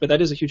like much, but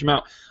that is a huge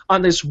amount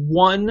on this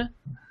one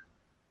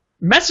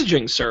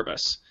messaging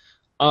service.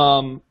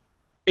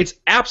 It's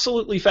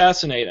absolutely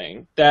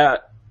fascinating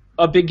that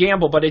a big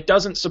gamble, but it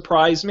doesn't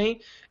surprise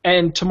me.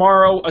 And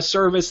tomorrow, a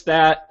service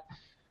that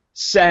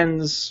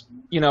sends,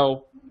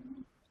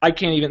 I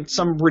can't even,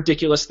 some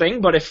ridiculous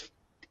thing, but if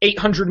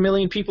 800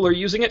 million people are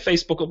using it,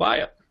 Facebook will buy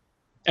it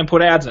and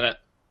put ads in it.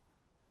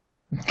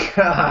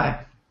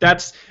 God.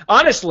 That's,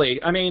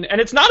 honestly, I mean,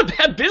 and it's not a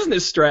bad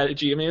business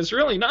strategy. I mean, it's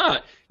really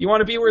not. You want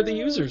to be where the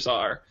users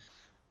are.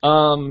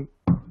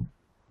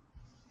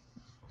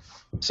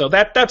 So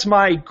that's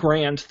my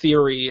grand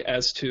theory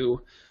as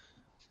to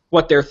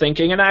what they're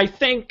thinking, and I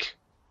think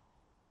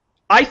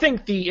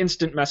the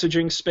instant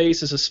messaging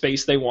space is a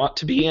space they want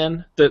to be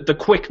in. The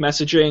quick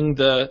messaging,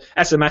 the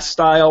SMS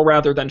style,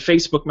 rather than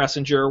Facebook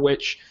Messenger,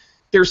 which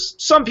there's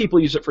some people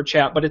use it for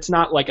chat, but it's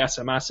not like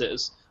SMS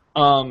is.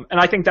 And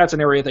I think that's an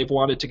area they've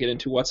wanted to get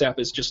into. WhatsApp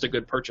is just a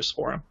good purchase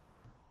for them.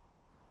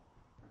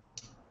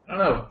 I don't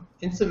know.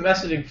 Instant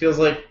messaging feels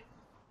like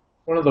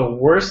one of the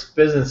worst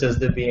businesses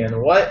to be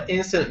in. What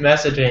instant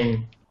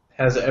messaging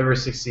has ever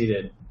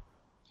succeeded?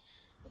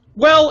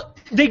 Well,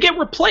 they get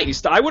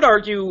replaced. I would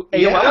argue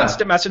AOL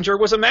Instant Messenger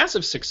was a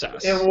massive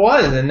success. It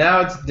was, and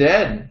now it's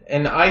dead.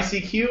 And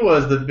ICQ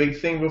was the big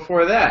thing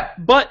before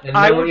that. But and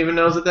no one even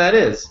knows what that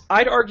is.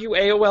 I'd argue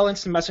AOL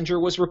Instant Messenger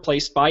was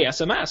replaced by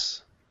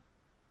SMS.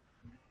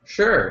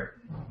 Sure.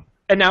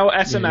 And now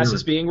SMS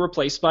is being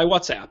replaced by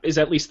WhatsApp, is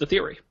at least the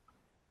theory.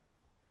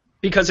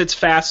 Because it's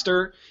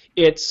faster,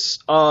 it's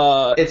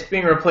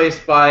being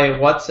replaced by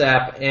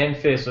WhatsApp and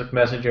Facebook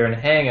Messenger and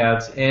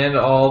Hangouts and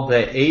all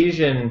the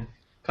Asian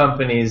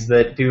companies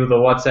that do the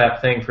WhatsApp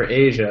thing for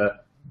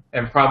Asia,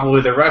 and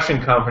probably the Russian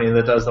company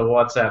that does the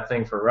WhatsApp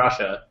thing for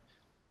Russia.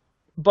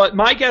 But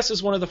my guess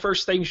is one of the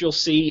first things you'll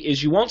see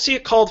is you won't see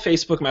it called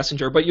Facebook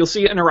Messenger, but you'll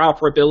see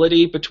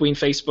interoperability between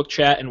Facebook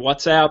Chat and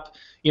WhatsApp,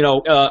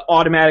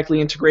 automatically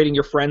integrating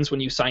your friends when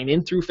you sign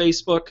in through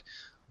Facebook.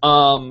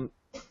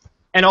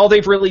 And all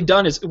they've really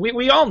done is,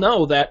 we all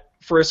know that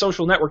for a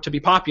social network to be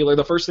popular,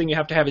 the first thing you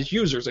have to have is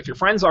users. If your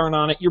friends aren't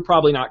on it, you're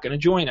probably not going to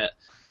join it.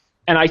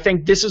 And I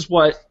think this is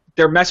what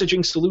their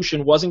messaging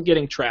solution wasn't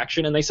getting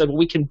traction, and they said, well,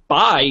 we can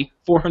buy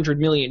 400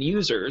 million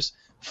users,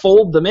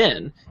 fold them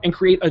in, and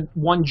create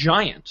one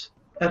giant.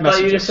 I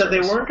thought you just said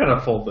they weren't going to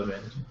fold them in.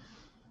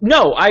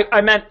 No,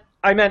 I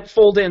meant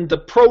fold in the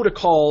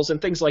protocols and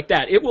things like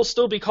that. It will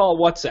still be called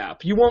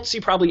WhatsApp. You won't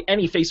see probably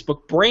any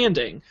Facebook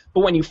branding,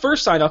 but when you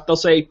first sign up, they'll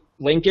say,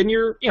 link in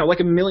your,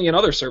 like a million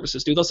other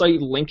services do, they'll say,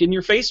 link in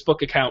your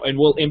Facebook account, and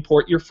we'll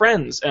import your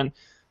friends. And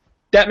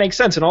that makes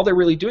sense, and all they're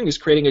really doing is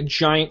creating a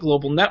giant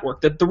global network.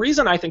 The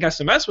reason I think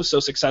SMS was so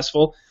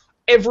successful,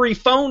 every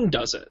phone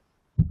does it,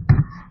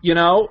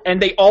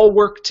 and they all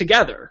work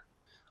together.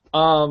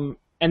 And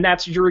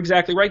you're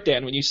exactly right,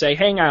 Dan, when you say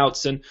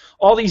Hangouts and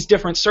all these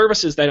different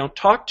services that don't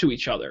talk to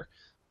each other.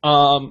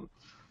 And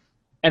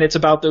it's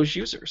about those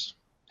users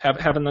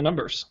having the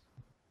numbers.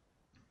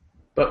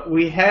 But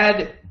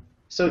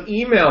so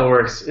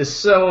Emailworks is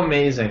so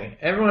amazing.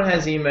 Everyone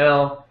has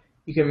email.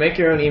 You can make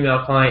your own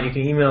email client. You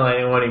can email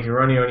anyone. You can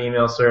run your own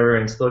email server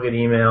and still get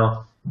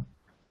email.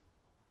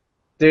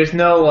 There's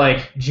no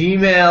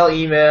Gmail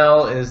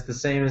email is the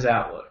same as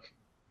Outlook.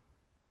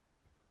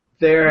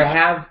 There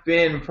have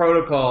been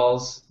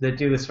protocols that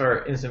do this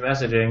for instant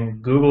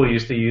messaging. Google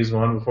used to use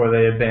one before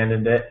they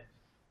abandoned it,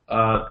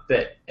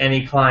 that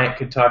any client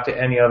could talk to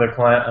any other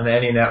client on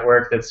any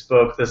network that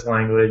spoke this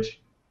language.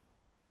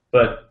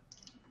 But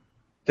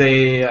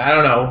I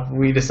don't know,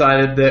 we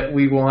decided that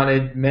we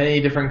wanted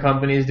many different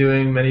companies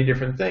doing many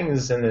different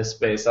things in this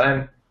space.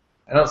 I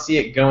don't see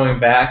it going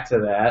back to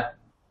that.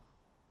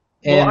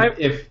 And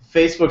if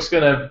Facebook's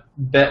going to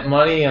bet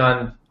money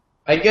on,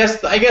 I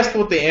guess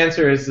what the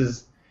answer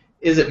is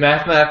it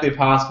mathematically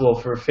possible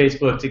for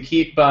Facebook to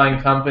keep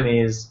buying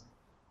companies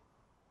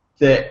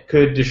that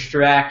could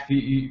distract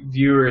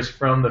viewers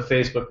from the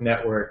Facebook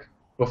network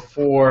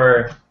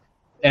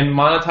and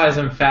monetize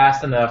them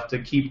fast enough to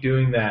keep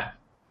doing that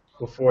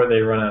before they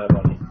run out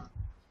of money?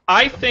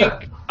 I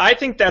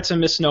think that's a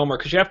misnomer,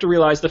 because you have to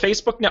realize the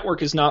Facebook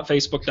network is not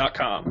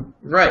Facebook.com.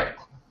 Right.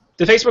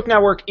 The Facebook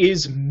network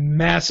is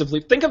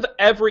massively. Think of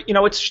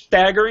it's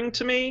staggering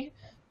to me,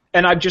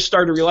 and I've just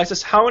started to realize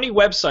this, how many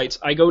websites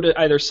I go to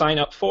either sign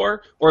up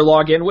for or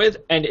log in with,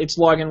 and it's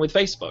log in with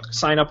Facebook,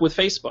 sign up with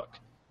Facebook.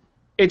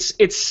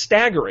 It's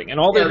staggering. And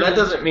that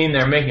doesn't mean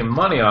they're making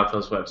money off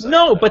those websites.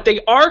 No, but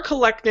they are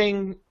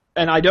collecting,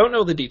 and I don't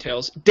know the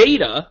details,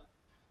 data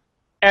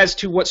as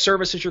to what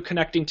services you're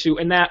connecting to,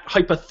 and that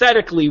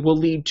hypothetically will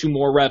lead to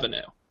more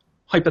revenue.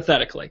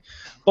 Hypothetically.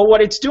 But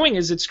what it's doing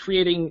is it's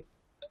creating...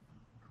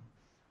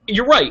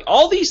 You're right.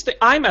 All these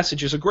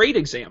iMessage is a great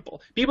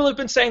example. People have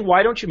been saying,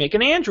 why don't you make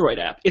an Android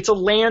app? It's a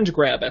land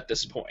grab at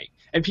this point.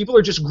 And people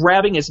are just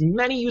grabbing as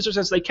many users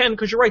as they can,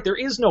 because you're right, there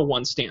is no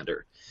one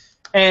standard.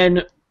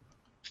 And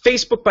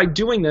Facebook, by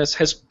doing this,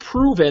 has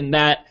proven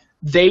that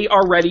they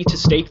are ready to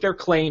stake their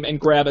claim and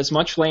grab as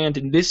much land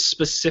in this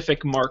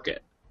specific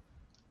market.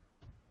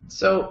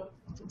 So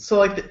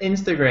like the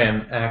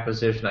Instagram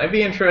acquisition, I'd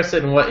be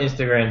interested in what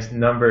Instagram's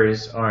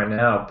numbers are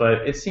now,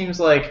 but it seems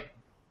like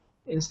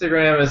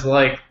Instagram is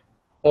like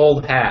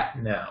old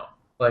hat now.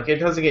 Like, it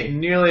doesn't get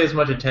nearly as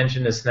much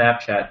attention as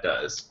Snapchat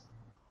does.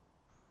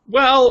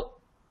 Well,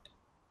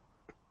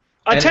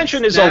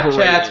 attention is overrated.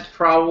 Snapchat's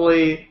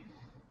probably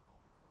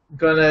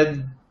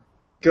gonna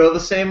go the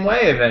same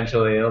way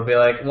eventually. It'll be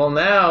like, well,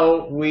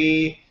 now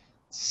we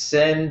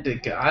send,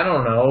 I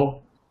don't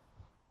know,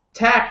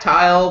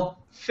 tactile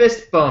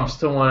fist bumps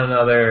to one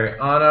another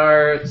on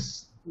our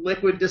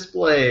liquid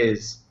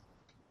displays.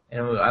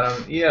 And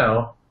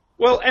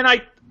Well, and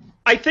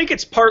I think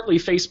it's partly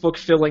Facebook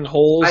filling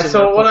holes.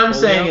 So what I'm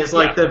saying is,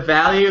 like, the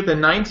value, the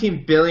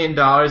 $19 billion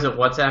that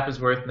WhatsApp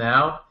is worth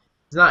now,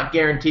 is not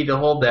guaranteed to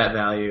hold that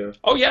value.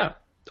 Oh, yeah.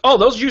 Oh,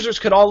 those users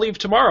could all leave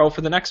tomorrow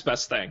for the next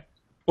best thing.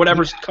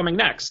 Whatever's coming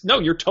next. No,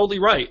 you're totally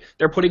right.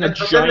 They're putting a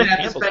giant... But then they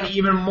have to spend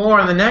even more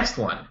on the next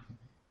one.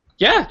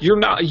 Yeah, you're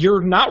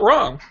not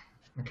wrong.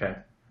 Okay.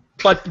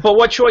 But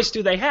what choice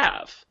do they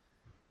have?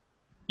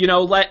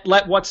 Let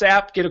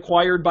WhatsApp get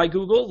acquired by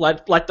Google,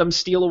 let them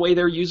steal away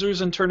their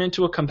users and turn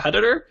into a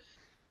competitor.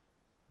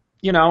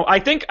 I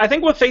think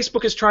what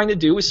Facebook is trying to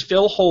do is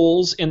fill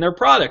holes in their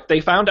product.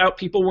 They found out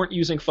people weren't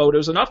using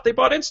photos enough, they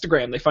bought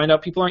Instagram. They find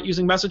out people aren't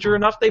using Messenger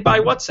enough, they buy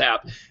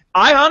WhatsApp.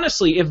 I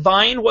honestly, if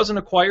Vine wasn't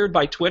acquired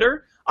by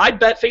Twitter, I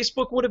bet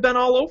Facebook would have been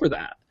all over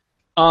that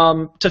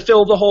to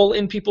fill the hole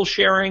in people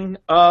sharing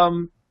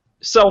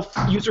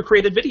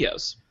user-created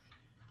videos.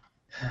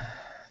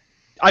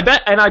 I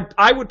bet, and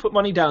I would put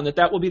money down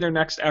that will be their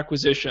next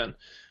acquisition,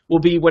 will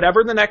be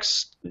whatever the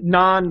next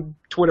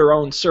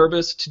non-Twitter-owned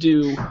service to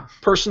do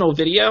personal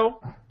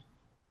video.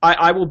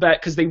 I will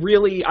bet, because I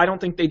don't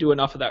think they do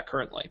enough of that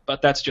currently,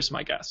 but that's just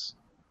my guess.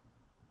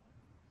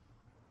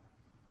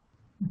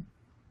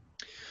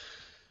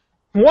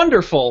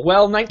 Wonderful.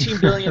 Well, $19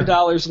 billion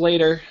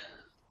later,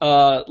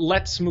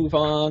 let's move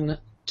on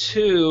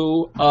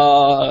to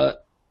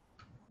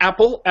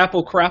Apple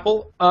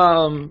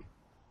Crapple.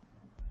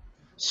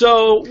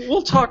 So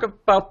we'll talk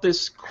about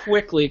this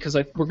quickly, because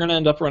we're going to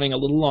end up running a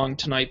little long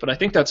tonight, but I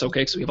think that's okay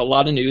because we have a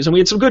lot of news, and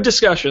we had some good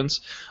discussions.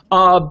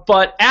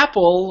 But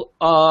Apple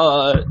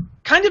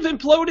kind of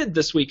imploded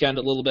this weekend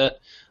a little bit,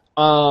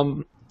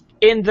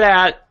 in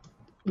that,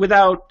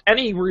 without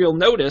any real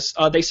notice,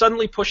 they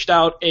suddenly pushed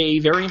out a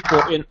very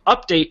important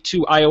update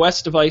to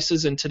iOS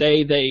devices, and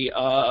today they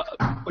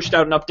pushed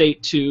out an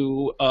update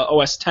to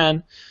OS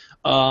X.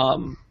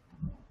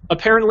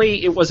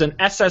 Apparently, it was an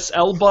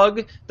SSL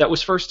bug that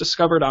was first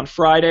discovered on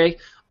Friday,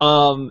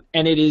 and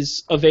it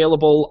is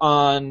available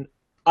on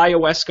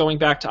iOS going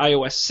back to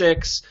iOS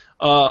 6,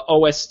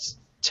 OS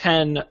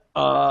 10,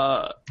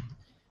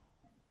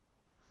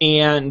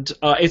 and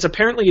it's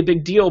apparently a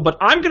big deal. But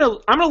I'm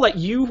gonna let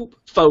you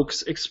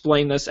folks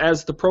explain this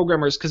as the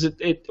programmers, because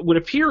it would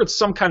appear it's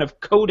some kind of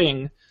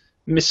coding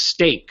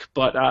mistake.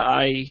 But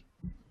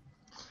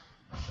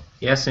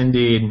Yes,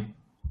 indeed.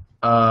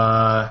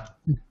 A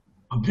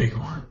big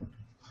one.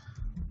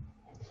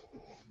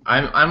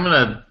 I'm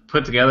gonna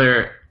put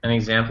together an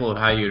example of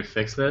how you would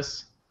fix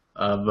this,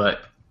 and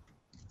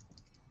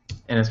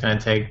it's gonna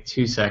take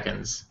 2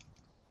 seconds.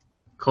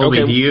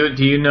 Colby, Okay.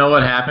 do you know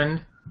what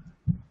happened?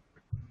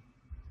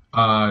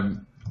 I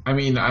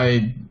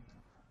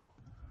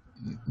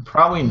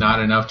probably not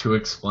enough to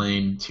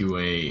explain to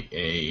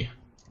a.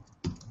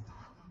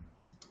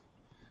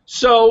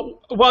 So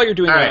while you're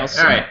doing All that,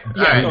 right.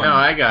 Yeah, go No, ahead.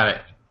 I got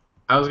it.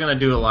 I was gonna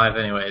do it live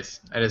anyways.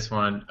 I just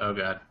wanted. Oh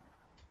god.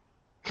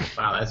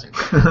 Wow, that's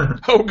incredible.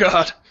 Oh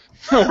God.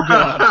 Oh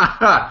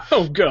god.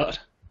 Oh god.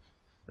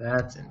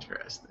 That's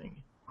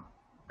interesting.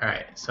 All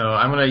right, so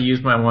I'm gonna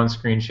use my one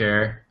screen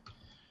share.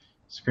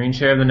 Screen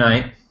share of the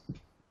night.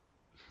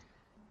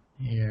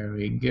 Here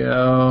we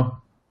go.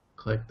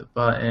 Click the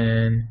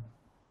button.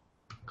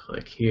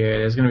 Click here.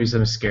 There's gonna be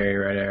some scary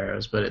red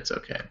arrows, but it's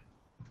okay.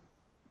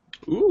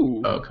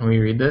 Ooh. Oh, can we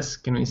read this?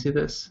 Can we see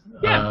this?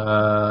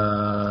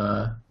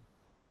 Yeah.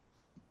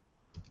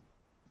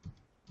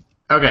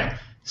 Okay,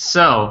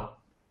 so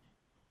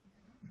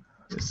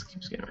this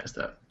keeps getting messed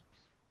up.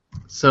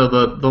 So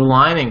the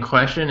line in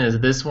question is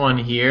this one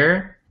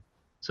here.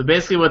 So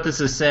basically what this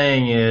is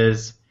saying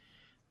is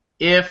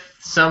if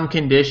some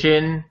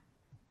condition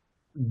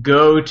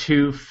go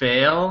to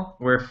fail,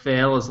 where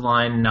fail is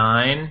line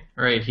 9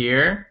 right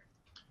here,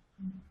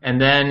 and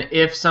then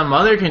if some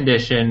other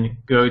condition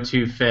go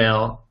to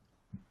fail,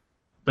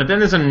 but then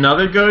there's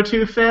another go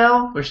to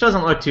fail, which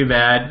doesn't look too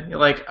bad. You're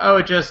like, oh,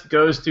 it just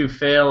goes to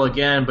fail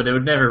again, but it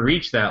would never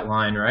reach that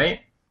line, right?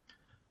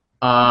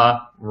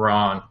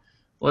 Wrong.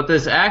 What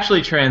this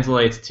actually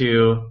translates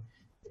to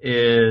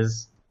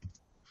is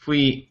if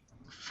we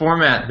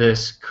format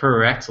this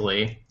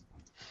correctly,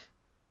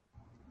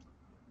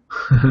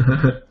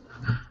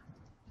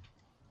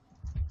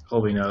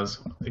 Colby knows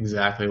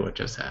exactly what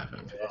just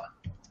happened.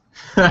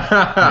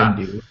 I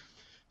do.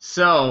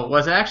 So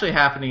what's actually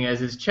happening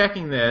is it's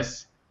checking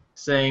this,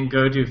 saying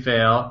go to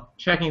fail,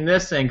 checking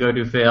this, saying go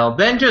to fail,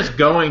 then just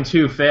going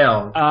to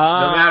fail,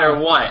 no matter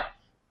what.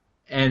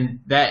 And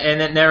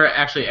it never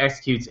actually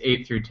executes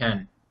 8 through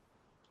 10.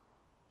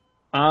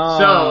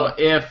 So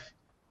if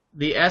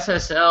the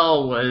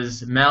SSL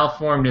was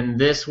malformed in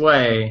this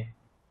way,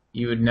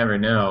 you would never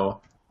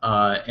know,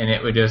 and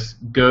it would just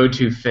go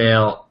to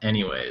fail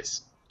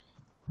anyways.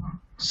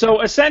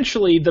 So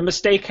essentially, the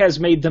mistake has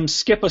made them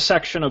skip a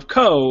section of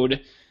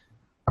code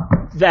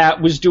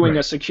that was doing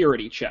a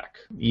security check.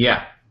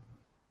 Yeah.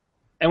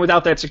 And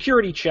without that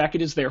security check,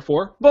 it is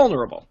therefore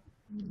vulnerable.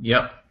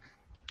 Yep.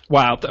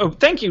 Wow.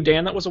 Thank you,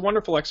 Dan. That was a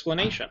wonderful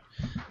explanation.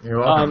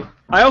 You're welcome.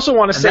 I also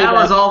want to say that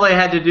was all they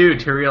had to do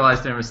to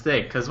realize their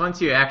mistake, because once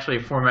you actually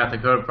format the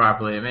code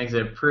properly, it makes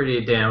it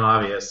pretty damn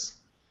obvious.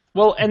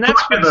 Well, and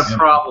that's what the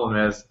problem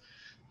is.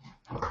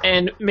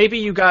 And maybe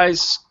you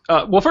guys...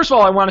 well, first of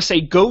all, I want to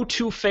say go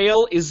to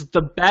fail is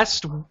the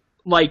best,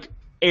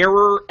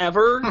 error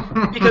ever,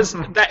 because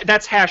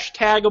that's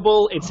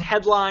hashtagable, it's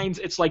headlines,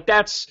 it's like,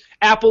 that's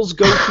Apple's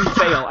go to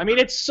fail. I mean,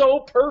 it's so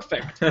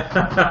perfect.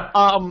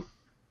 And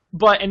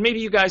maybe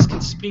you guys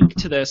can speak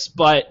to this,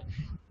 but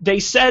they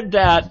said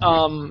that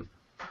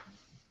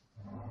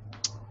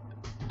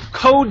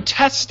code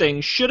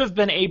testing should have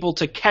been able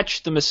to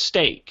catch the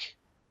mistake.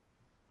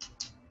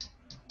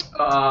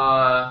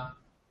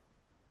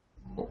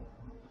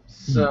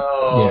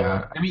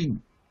 Yeah, I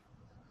mean,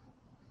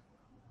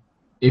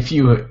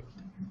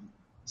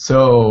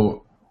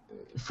 so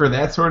for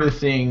that sort of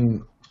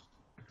thing,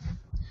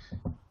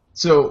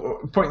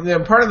 so part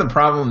of the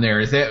problem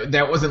there is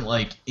that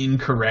wasn't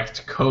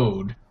incorrect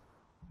code,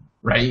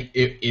 right?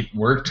 It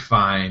worked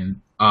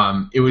fine.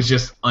 It was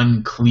just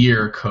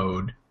unclear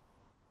code,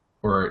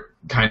 or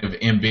kind of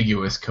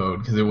ambiguous code,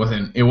 because it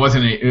wasn't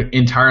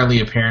entirely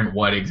apparent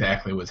what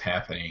exactly was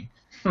happening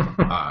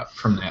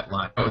from that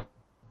line.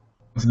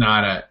 It's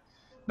not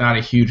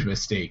a huge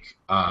mistake.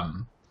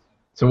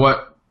 So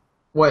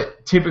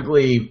what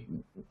typically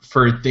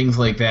for things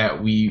like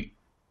that we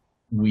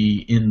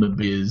in the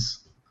biz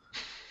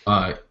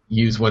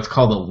use what's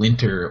called a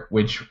linter,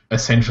 which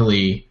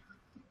essentially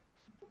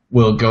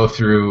will go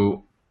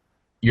through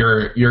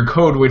your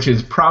code, which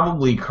is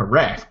probably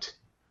correct.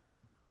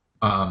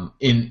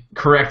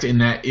 Correct in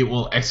that it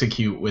will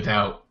execute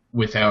without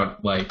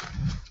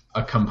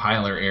a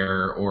compiler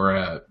error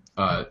or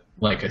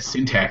a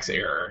syntax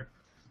error.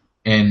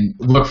 And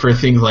look for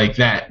things like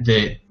that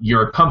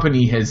your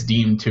company has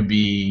deemed to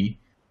be,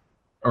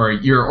 or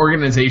your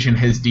organization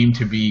has deemed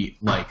to be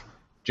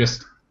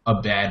just a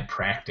bad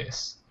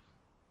practice.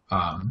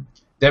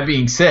 That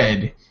being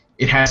said,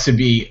 it has to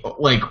be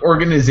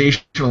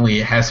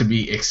organizationally, it has to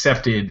be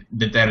accepted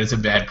that is a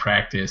bad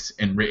practice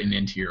and written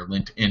into your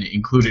lint and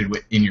included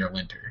in your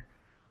linter.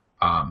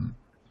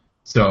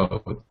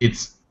 So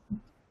it's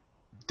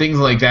things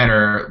like that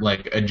are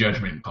a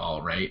judgment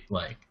call, right?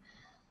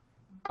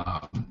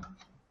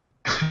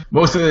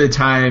 Most of the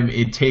time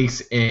it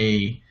takes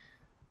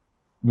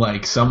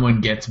someone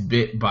gets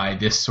bit by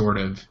this sort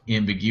of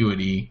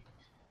ambiguity,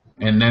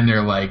 and then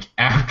they're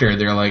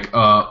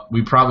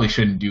we probably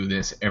shouldn't do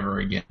this ever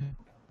again.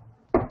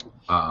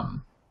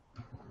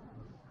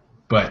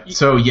 But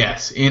so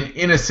yes,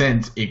 in a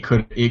sense it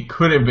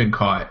could have been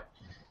caught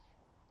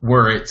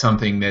were it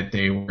something that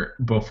they were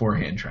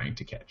beforehand trying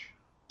to catch.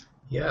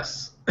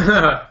 Yes.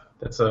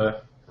 It's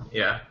a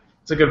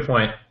good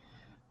point.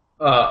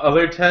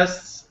 Other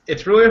tests,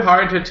 it's really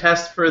hard to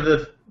test for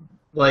the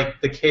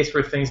case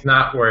where things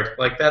not work.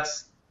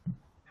 That's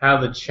how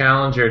the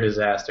Challenger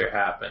disaster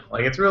happened.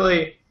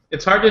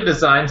 It's hard to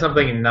design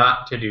something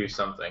not to do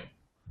something.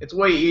 It's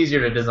way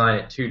easier to design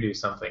it to do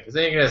something, because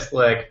then you're just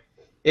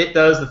it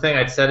does the thing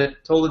I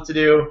told it to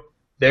do.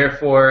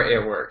 therefore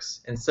it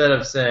works. Instead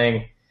of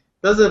saying,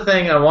 does the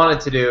thing I want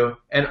it to do,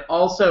 and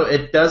also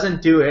it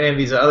doesn't do any of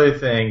these other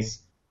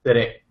things that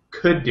it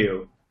could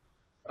do,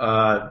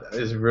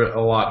 is a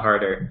lot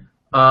harder.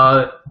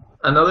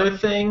 Another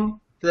thing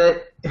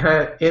that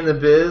in the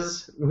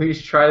biz we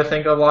try to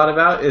think a lot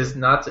about is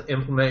not to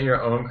implement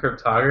your own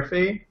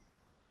cryptography.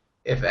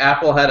 If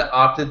Apple had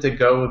opted to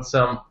go with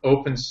some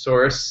open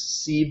source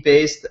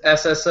C-based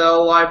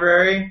SSL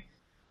library,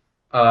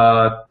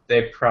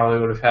 they probably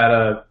would have had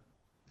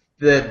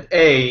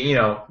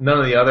none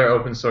of the other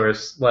open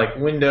source like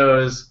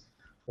Windows,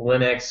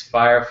 Linux,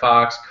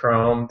 Firefox,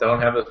 Chrome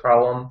don't have this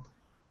problem.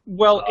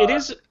 Well, it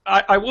is.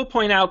 I will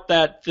point out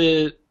that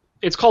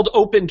it's called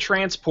Open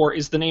Transport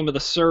is the name of the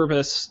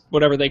service,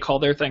 whatever they call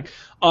their thing.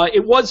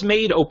 It was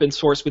made open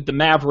source with the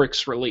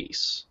Mavericks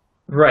release.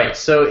 Right.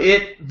 So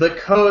the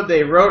code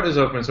they wrote is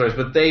open source,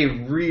 but they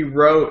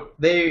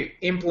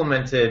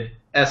implemented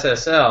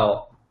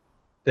SSL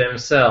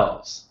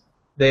themselves.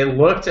 They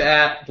looked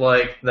at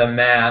like the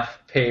math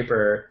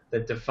paper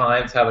that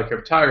defines how the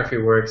cryptography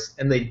works,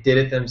 and they did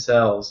it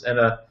themselves in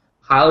a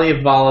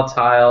highly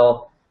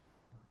volatile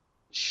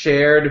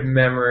shared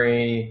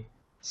memory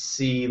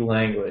C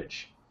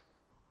language,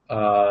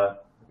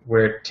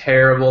 where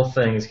terrible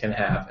things can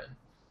happen.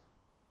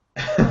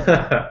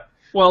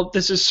 Well,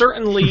 this is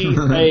certainly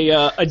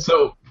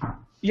So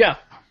yeah.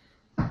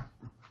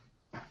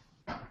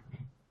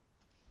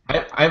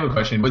 I have a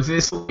question. Was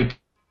this like?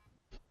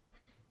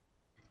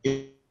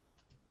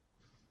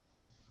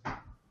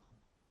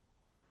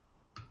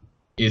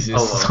 Is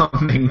this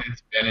something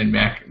that's been in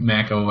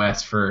Mac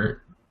OS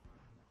for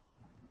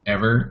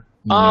ever?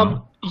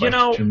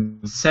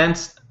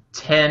 Since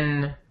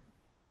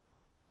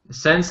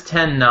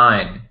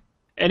 10.9.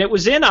 And it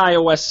was in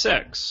iOS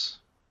 6.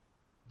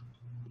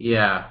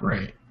 Yeah.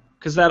 Right.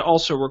 Because that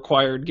also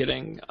required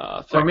getting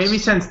fixed. Or maybe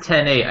since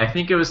 10.8. I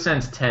think it was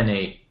since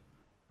 10.8.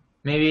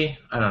 Maybe?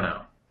 I don't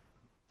know.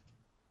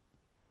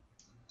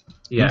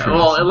 Yeah,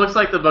 well, it looks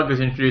like the bug was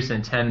introduced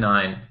in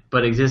 10.9,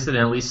 but existed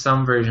in at least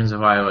some versions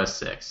of iOS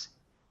 6.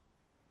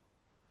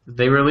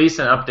 They released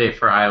an update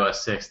for iOS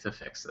 6 to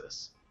fix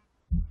this.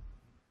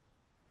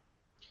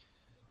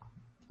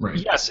 Right.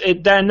 Yes,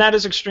 and that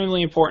is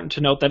extremely important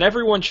to note that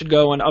everyone should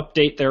go and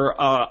update their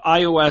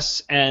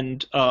iOS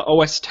and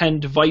OS X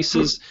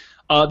devices.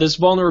 This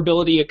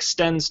vulnerability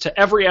extends to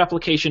every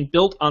application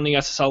built on the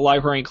SSL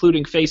library,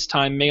 including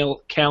FaceTime,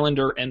 Mail,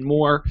 Calendar, and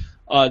more.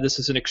 This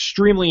is an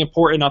extremely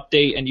important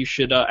update, and you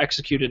should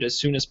execute it as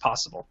soon as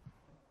possible.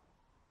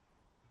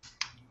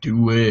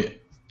 Do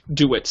it.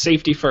 Do it.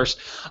 Safety first.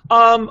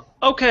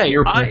 Okay.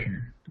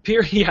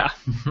 Yeah.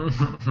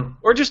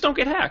 Or just don't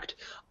get hacked.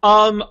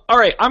 All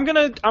right. I'm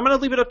gonna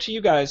leave it up to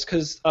you guys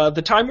because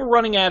the time we're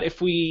running at,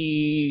 if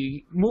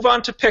we move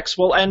on to picks,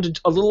 we'll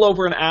end a little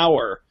over an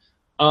hour.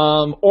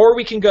 Or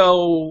we can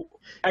go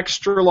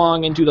extra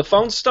long and do the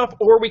phone stuff,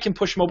 or we can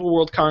push Mobile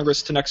World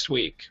Congress to next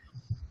week.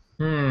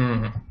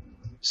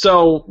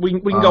 So we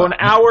can go an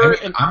hour.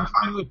 I'm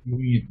fine with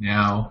doing it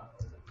now.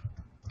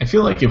 I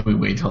feel like if we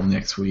wait till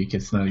next week,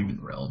 it's not even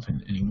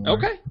relevant anymore.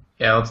 Okay.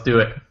 Yeah, let's do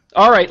it.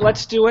 All right,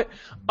 let's do it.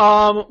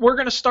 We're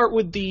going to start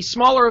with the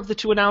smaller of the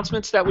two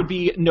announcements. That would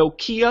be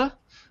Nokia,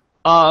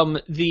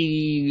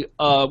 the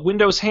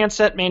Windows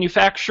handset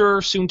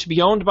manufacturer, soon to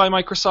be owned by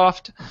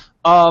Microsoft,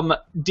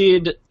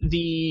 did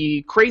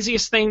the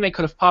craziest thing they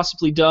could have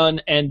possibly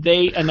done, and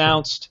they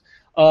announced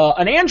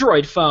an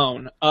Android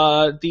phone.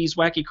 These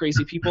wacky,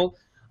 crazy people.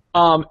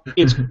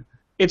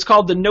 It's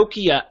called the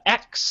Nokia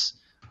X.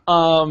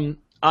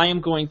 I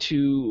am going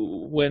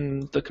to,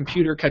 when the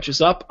computer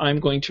catches up, I'm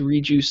going to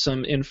read you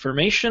some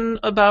information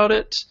about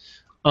it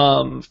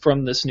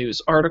from this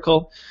news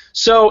article.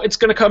 So it's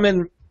going to come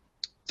in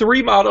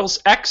 3 models,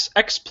 X,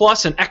 X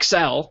Plus, and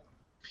XL.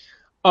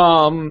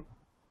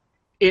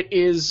 It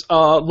is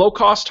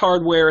low-cost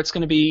hardware. It's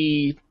going to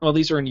be, well,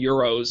 these are in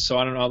euros, so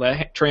I don't know how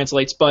that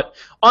translates, but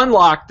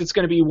unlocked, it's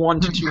going to be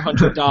 $100 to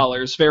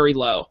 $200, very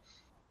low.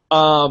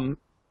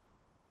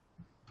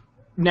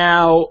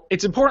 Now,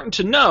 it's important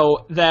to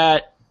know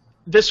that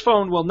this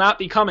phone will not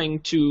be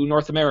coming to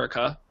North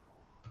America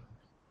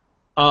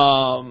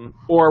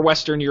or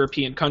Western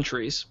European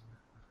countries.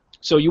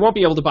 So you won't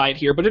be able to buy it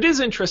here, but it is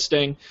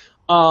interesting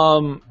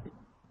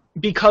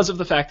because of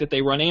the fact that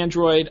they run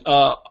Android.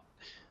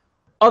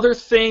 Other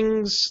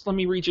things, let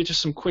me read you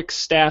just some quick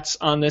stats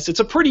on this. It's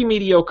a pretty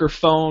mediocre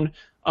phone.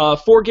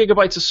 4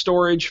 gigabytes of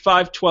storage,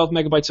 512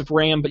 megabytes of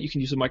RAM, but you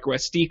can use a micro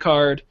SD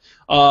card.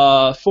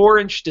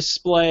 4-inch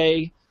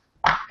display.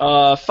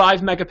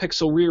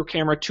 5-megapixel rear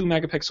camera,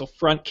 2-megapixel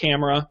front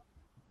camera.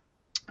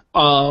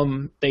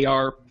 They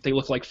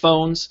look like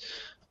phones.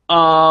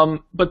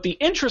 But the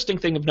interesting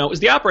thing of note is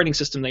the operating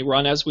system they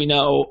run. As we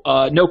know,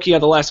 Nokia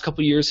the last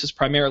couple of years has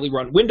primarily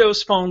run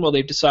Windows Phone. Well,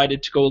 they've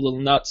decided to go a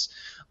little nuts.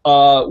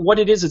 What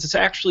it is it's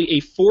actually a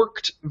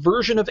forked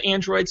version of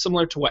Android,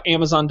 similar to what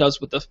Amazon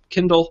does with the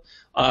Kindle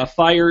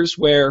Fires,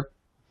 where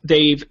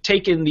they've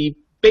taken the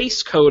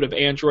base code of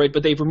Android,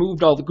 but they've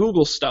removed all the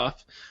Google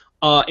stuff,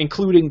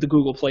 including the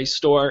Google Play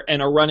Store,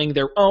 and are running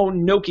their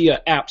own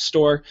Nokia App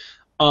Store.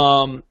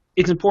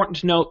 It's important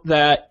to note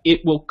that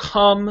it will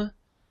come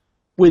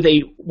with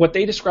what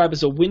they describe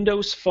as a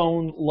Windows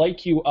Phone-like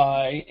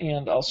UI,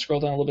 and I'll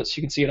scroll down a little bit so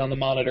you can see it on the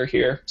monitor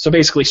here. So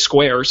basically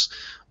squares.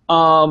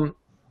 And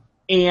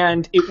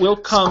it will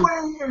come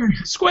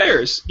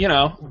squares,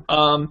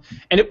 and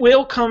it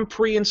will come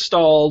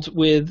pre-installed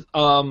with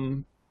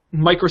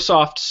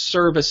Microsoft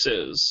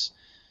services,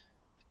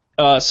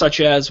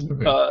 such as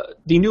the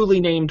newly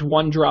named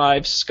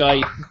OneDrive,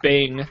 Skype,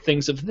 Bing,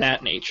 things of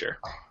that nature.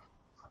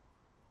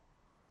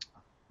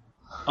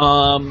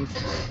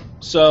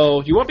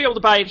 So you won't be able to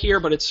buy it here,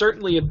 but it's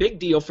certainly a big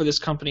deal for this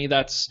company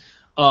that's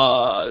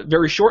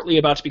very shortly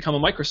about to become a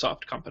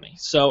Microsoft company.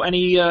 So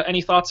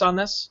any thoughts on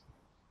this?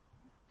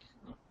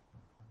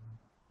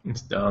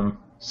 It's dumb.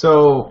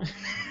 So,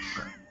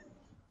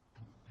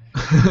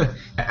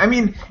 I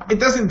mean, it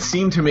doesn't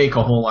seem to make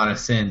a whole lot of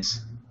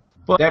sense.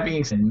 But that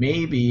being said,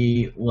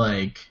 maybe,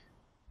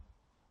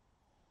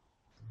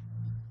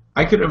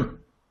 I could have...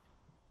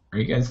 Are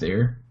you guys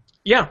there?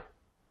 Yeah.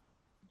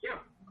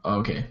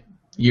 Okay.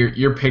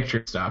 Your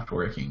picture stopped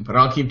working, but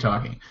I'll keep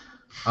talking.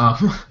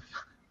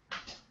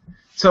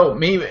 So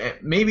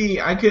maybe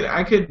I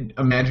could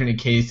imagine a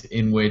case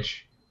in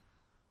which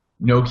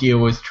Nokia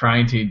was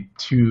trying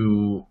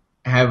to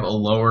have a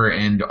lower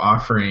end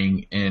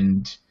offering,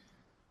 and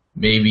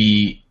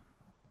maybe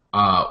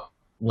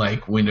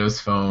Windows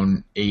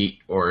Phone 8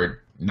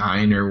 or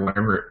 9 or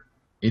whatever.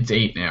 It's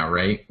 8 now,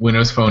 right?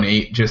 Windows Phone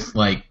 8 just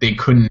it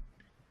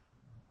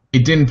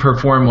didn't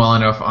perform well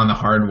enough on the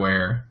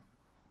hardware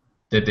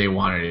that they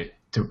wanted it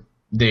to.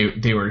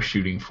 They were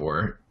shooting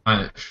for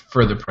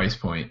the price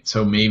point.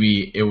 So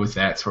maybe it was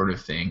that sort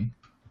of thing.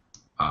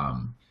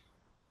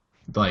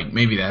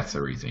 Maybe that's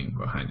the reasoning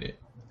behind it,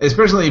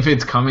 especially if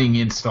it's coming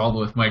installed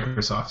with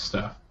Microsoft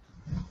stuff.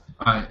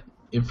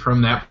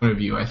 From that point of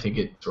view, I think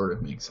it sort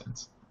of makes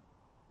sense.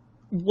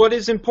 What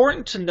is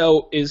important to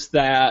note is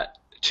that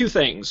two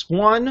things.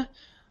 One,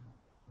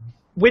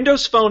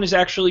 Windows Phone is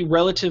actually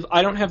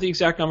I don't have the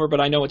exact number,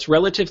 but I know it's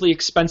relatively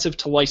expensive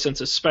to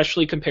license,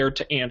 especially compared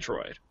to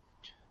Android.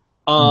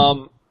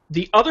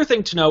 The other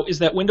thing to note is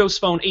that Windows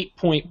Phone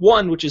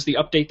 8.1, which is the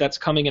update that's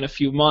coming in a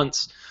few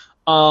months,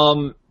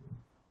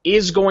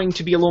 is going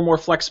to be a little more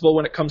flexible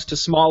when it comes to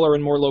smaller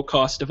and more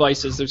low-cost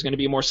devices. There's going to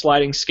be a more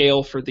sliding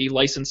scale for the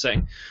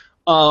licensing.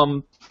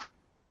 Nokia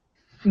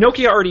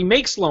already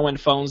makes low-end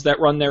phones that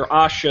run their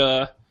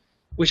Asha,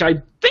 which I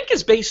think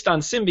is based on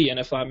Symbian,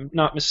 if I'm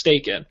not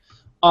mistaken.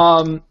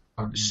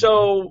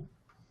 So,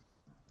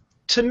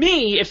 to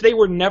me, if they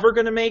were never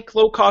going to make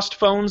low-cost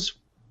phones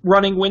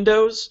running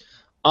Windows,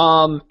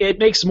 it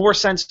makes more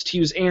sense to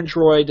use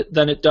Android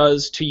than it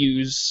does to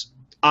use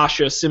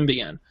Asha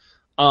Symbian,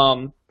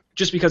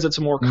 just because it's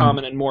a more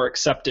common and more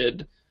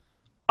accepted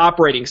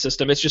operating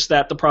system. It's just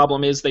that the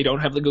problem is they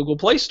don't have the Google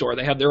Play Store.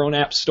 They have their own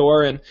app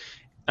store, and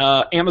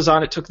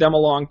Amazon, it took them a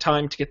long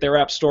time to get their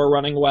app store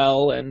running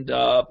well, and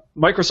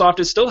Microsoft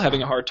is still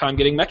having a hard time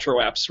getting Metro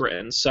apps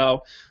written.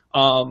 So,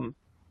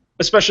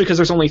 especially because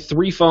there's only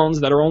 3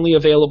 phones that are only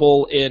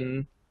available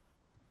in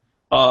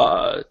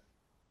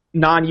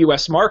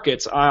non-US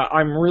markets,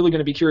 I'm really going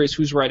to be curious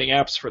who's writing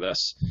apps for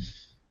this.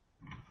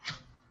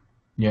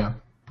 Yeah.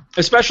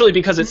 Especially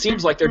because it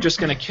seems like they're just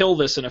going to kill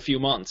this in a few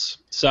months.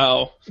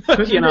 So,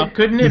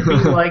 Couldn't it be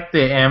like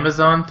the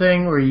Amazon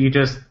thing where you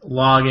just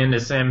log into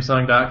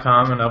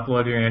Samsung.com and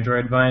upload your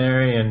Android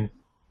binary and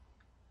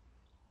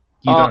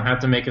you don't have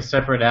to make a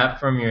separate app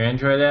from your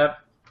Android app?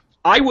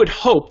 I would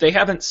hope. They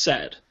haven't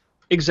said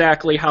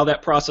exactly how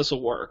that process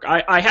will work.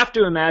 I have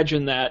to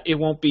imagine that it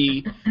won't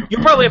be...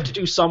 You'll probably have to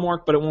do some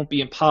work, but it won't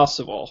be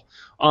impossible.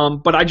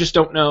 But I just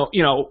don't know.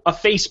 A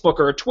Facebook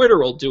or a Twitter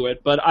will do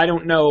it, but I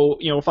don't know,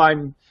 if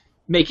I'm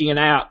making an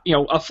app,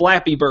 a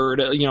Flappy Bird,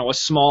 a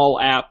small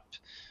app,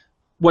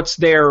 what's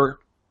their...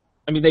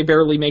 I mean, they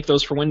barely make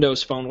those for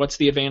Windows Phone. What's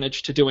the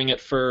advantage to doing it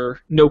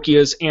for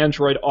Nokia's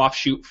Android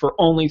offshoot for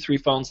only 3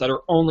 phones that are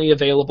only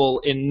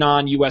available in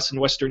non-US and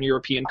Western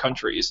European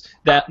countries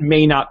that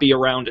may not be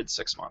around in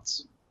 6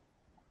 months?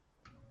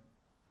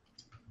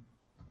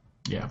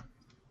 Yeah.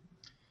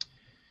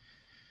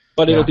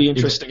 But it'll be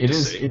interesting to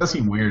see. It does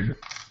seem weird.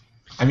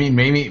 I mean,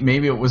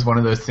 maybe it was one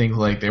of those things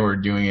like they were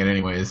doing it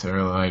anyways.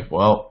 They're like,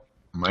 well,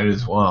 might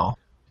as well.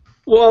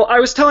 Well, I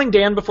was telling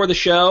Dan before the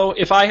show,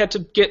 if I had to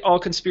get all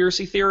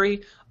conspiracy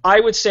theory, I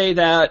would say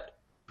that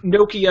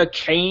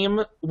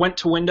Nokia went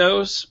to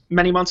Windows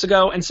many months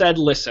ago and said,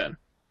 listen,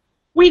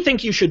 we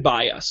think you should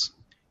buy us.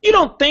 You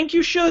don't think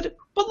you should,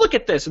 but look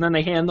at this. And then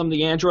they hand them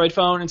the Android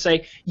phone and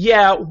say,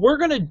 yeah, we're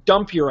going to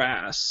dump your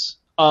ass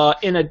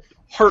in a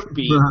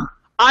heartbeat.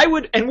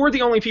 And we're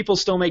the only people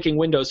still making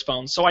Windows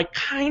phones, so I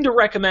kind of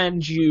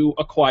recommend you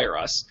acquire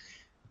us.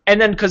 And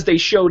then because they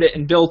showed it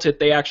and built it,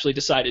 they actually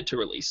decided to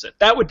release it.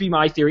 That would be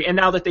my theory. And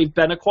now that they've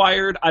been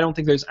acquired, I don't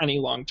think there's any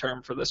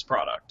long-term for this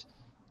product.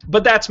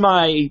 But that's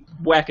my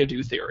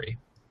wackadoo theory.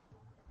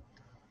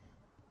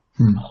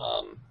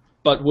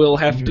 But we'll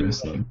have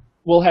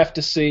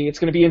to see. It's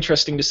going to be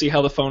interesting to see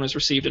how the phone is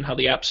received and how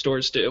the app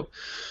stores do.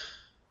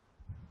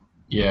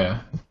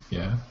 Yeah,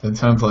 that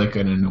sounds like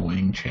an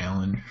annoying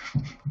challenge.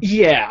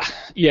 Yeah,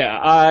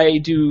 I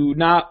do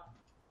not.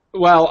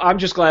 Well, I'm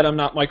just glad I'm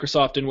not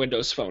Microsoft and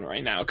Windows Phone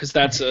right now, because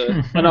that's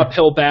an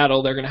uphill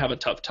battle. They're going to have a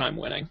tough time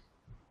winning.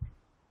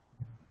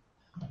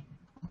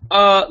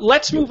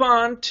 Let's move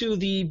on to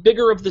the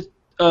bigger of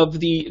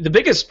the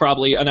biggest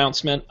probably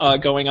announcement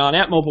going on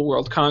at Mobile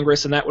World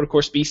Congress, and that would of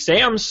course be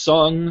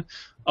Samsung,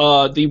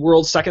 the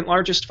world's second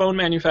largest phone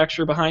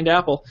manufacturer behind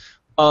Apple.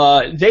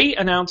 They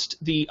announced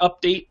the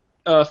update.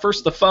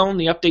 First, the phone,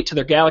 the update to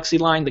their Galaxy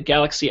line, the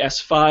Galaxy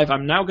S5.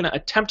 I'm now going to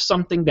attempt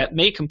something that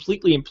may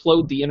completely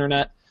implode the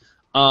internet,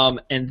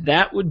 and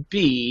that would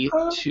be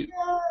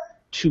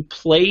to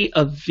play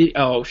a video.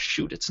 Oh,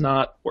 shoot, it's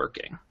not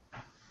working.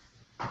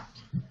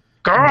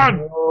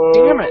 God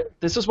damn it.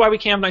 This is why we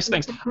can't have nice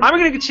things. I'm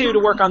going to continue to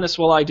work on this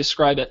while I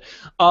describe it.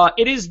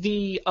 It is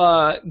the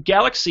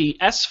Galaxy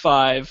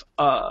S5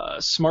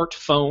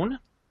 smartphone.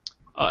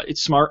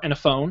 It's smart and a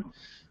phone.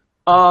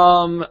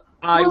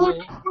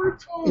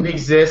 It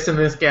exists in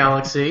this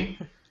galaxy.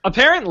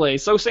 Apparently,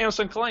 so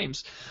Samsung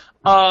claims.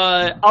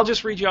 I'll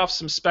just read you off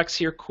some specs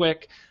here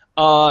quick.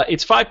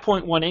 It's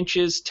 5.1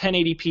 inches,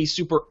 1080p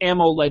Super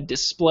AMOLED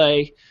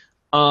display.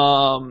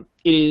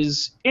 It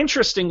is,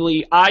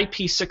 interestingly,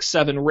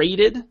 IP67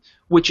 rated,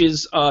 which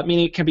is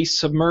meaning it can be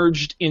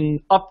submerged in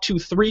up to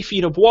 3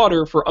 feet of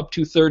water for up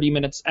to 30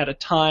 minutes at a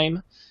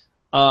time,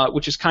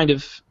 which is kind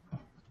of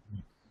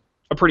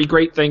a pretty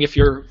great thing if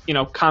you're,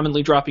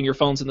 commonly dropping your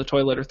phones in the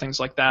toilet or things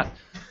like that.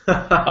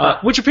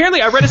 Which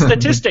apparently I read a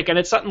statistic, and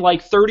it's something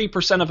like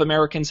 30% of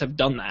Americans have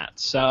done that.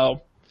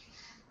 So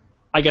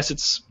I guess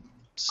it's.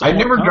 I've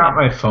never dropped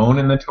my phone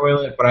in the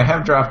toilet, but I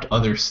have dropped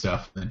other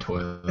stuff in the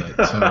toilet.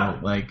 So,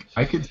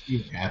 I could see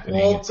it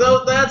happening. Well,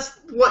 so that's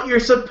what you're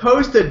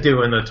supposed to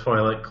do in the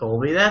toilet,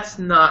 Colby. That's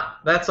allowed.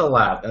 That's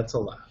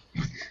allowed.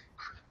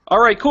 All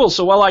right, cool.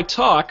 So while I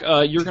talk,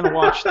 you're going to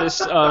watch this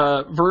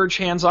Verge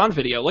hands-on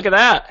video. Look at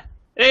that.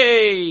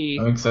 Hey!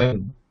 I'm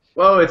excited.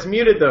 Whoa, it's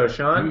muted though,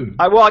 Sean.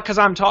 Because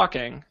I'm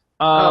talking.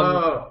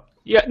 Oh.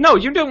 Yeah, no,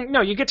 you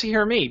get to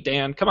hear me,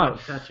 Dan. Come on. Oh,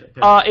 gotcha.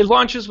 It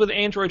launches with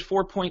Android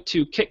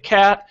 4.2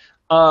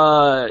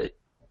 KitKat.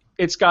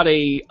 It's got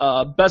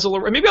a bezel.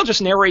 Maybe I'll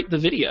just narrate the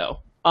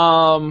video.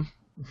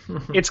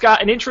 It's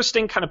got an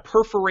interesting kind of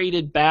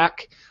perforated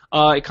back.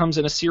 It comes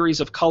in a series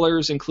of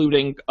colors,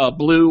 including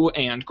blue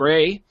and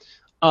gray.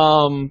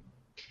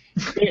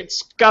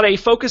 It's got a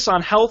focus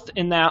on health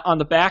in that on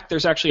the back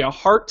there's actually a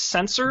heart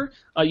sensor.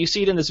 You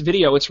see it in this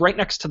video. It's right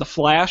next to the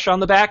flash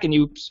on the back, and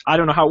I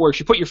don't know how it works.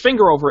 You put your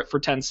finger over it for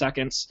 10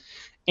 seconds,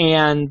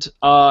 and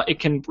it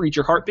can read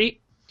your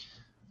heartbeat.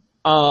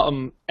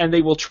 And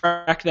they will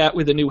track that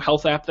with a new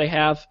health app they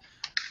have.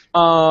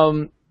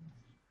 One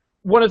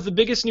of the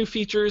biggest new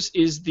features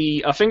is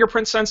the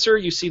fingerprint sensor.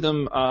 You see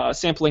them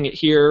sampling it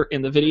here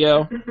in the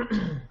video.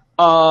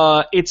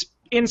 It's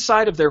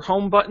inside of their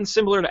home button,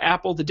 similar to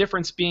Apple. The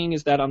difference being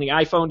is that on the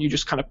iPhone, you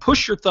just kind of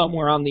push your thumb,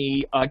 where on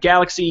the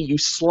Galaxy, you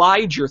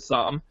slide your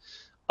thumb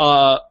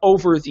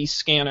over the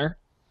scanner,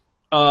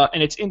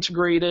 and it's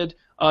integrated.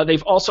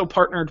 They've also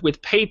partnered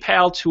with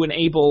PayPal to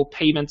enable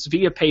payments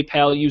via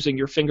PayPal using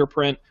your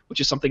fingerprint, which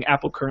is something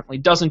Apple currently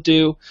doesn't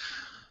do.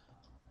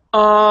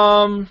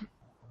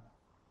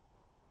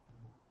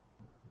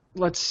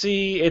 Let's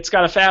see, it's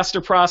got a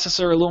faster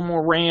processor, a little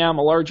more RAM,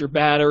 a larger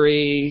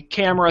battery,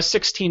 camera,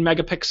 16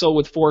 megapixel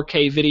with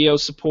 4K video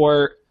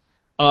support,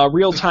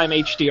 real-time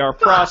HDR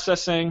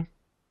processing.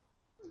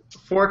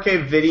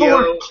 4K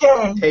video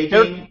 4K.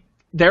 taking.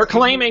 They're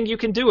claiming you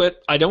can do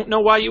it. I don't know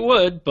why you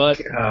would,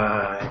 but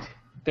God.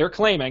 they're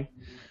claiming.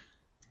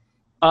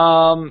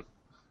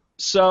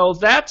 So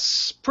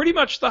that's pretty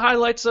much the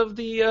highlights of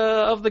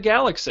the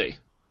Galaxy.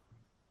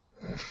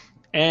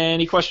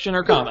 Any question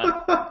or comment?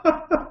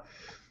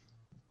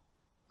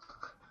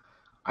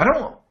 I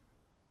don't.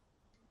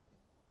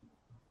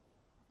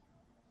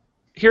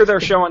 Here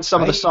they're showing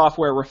some of the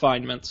software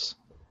refinements.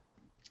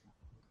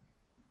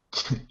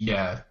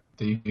 Yeah,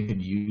 they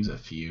could use a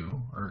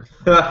few or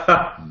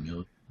a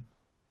million.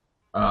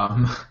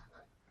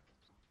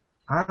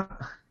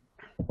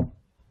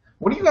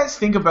 What do you guys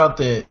think about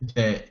the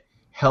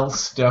health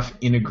stuff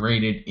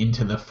integrated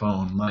into the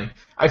phone?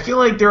 I feel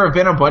like there have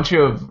been a bunch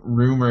of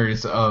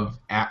rumors of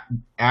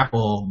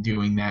Apple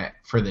doing that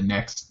for the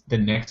next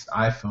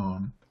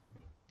iPhone.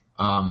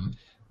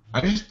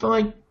 I just feel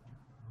like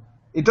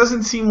it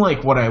doesn't seem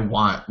like what I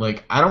want.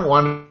 I don't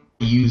want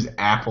to use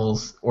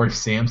Apple's or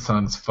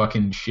Samsung's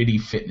fucking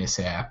shitty fitness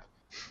app.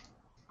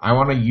 I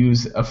want to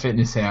use a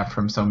fitness app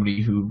from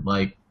somebody who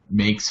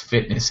makes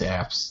fitness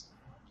apps,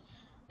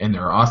 and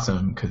they're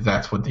awesome because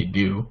that's what they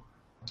do.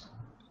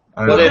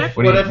 What if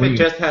it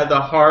just had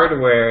the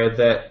hardware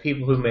that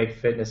people who make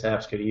fitness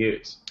apps could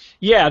use?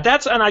 Yeah,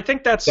 I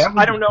think that's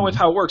I don't know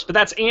how it works, but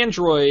that's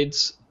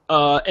Android's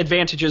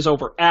advantages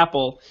over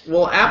Apple.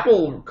 Well,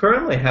 Apple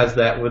currently has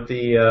that with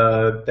the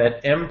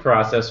that M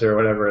processor or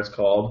whatever it's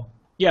called.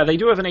 Yeah, they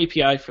do have an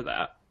API for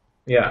that.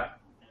 Yeah.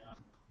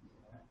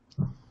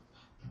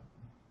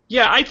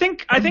 Yeah, I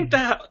think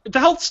the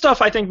health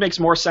stuff I think makes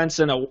more sense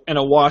in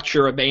a watch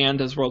or a band,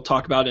 as we'll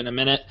talk about in a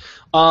minute.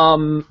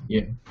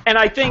 Yeah. And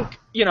I think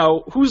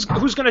who's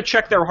going to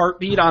check their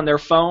heartbeat on their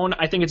phone?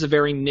 I think it's a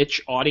very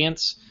niche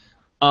audience.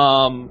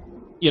 So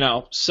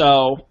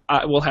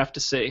we'll have to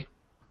see.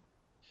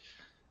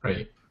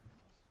 Right.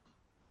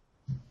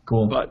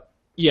 Cool. But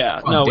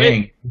yeah,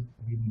 dang.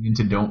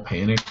 Into Don't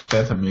Panic.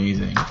 That's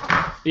amazing.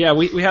 Yeah,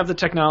 we have the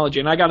technology,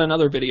 and I got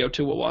another video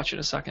too. We'll watch in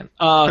a second.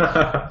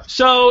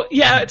 So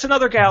yeah, it's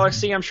another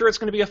Galaxy. I'm sure it's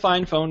going to be a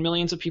fine phone.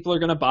 Millions of people are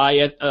going to buy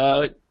it.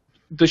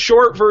 The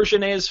short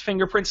version is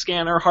fingerprint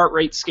scanner, heart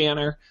rate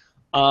scanner,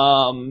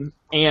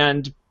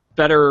 and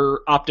better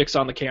optics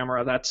on the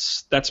camera.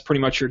 That's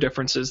pretty much your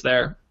differences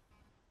there.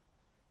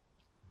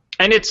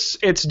 And it's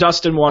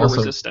dust and water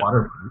resistant.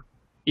 Waterproof.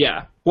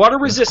 Yeah, water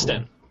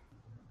resistant. Cool.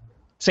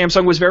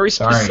 Samsung was very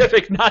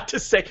specific not to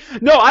say.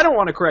 No, I don't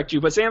want to correct you,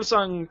 but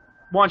Samsung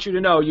wants you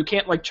to know you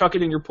can't chuck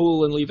it in your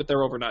pool and leave it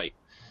there overnight,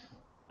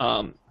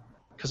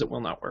 because it will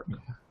not work.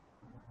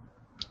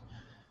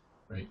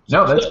 Right.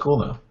 No, that's cool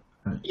though.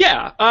 Right.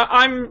 Yeah,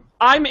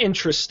 I'm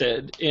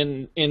interested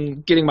in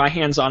getting my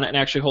hands on it and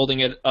actually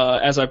holding it.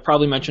 As I've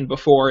probably mentioned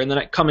before, in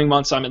the coming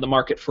months, I'm in the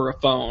market for a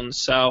phone,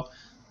 so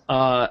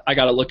I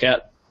got to look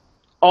at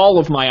all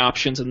of my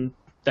options, and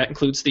that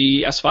includes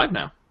the S5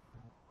 now.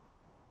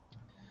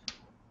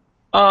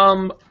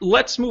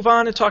 Let's move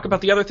on and talk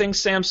about the other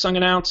things Samsung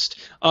announced,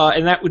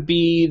 and that would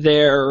be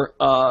their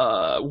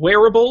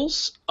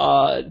wearables.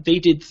 They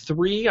did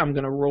 3. I'm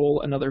going to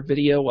roll another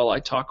video while I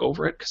talk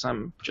over it because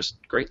I'm just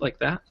great like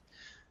that.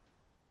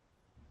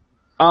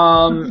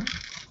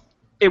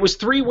 It was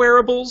 3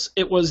 wearables.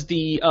 It was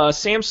the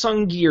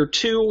Samsung Gear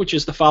 2, which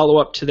is the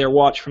follow-up to their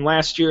watch from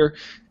last year.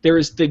 There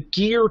is the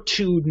Gear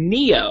 2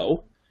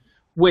 Neo,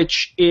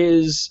 which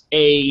is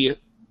a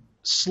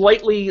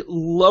slightly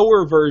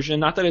lower version,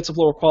 not that it's of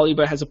lower quality,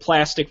 but it has a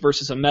plastic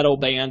versus a metal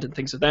band and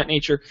things of that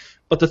nature.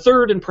 But the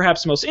third and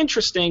perhaps most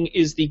interesting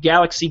is the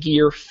Galaxy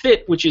Gear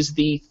Fit, which is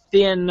the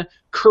thin,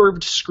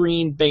 curved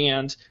screen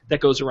band that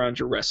goes around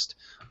your wrist.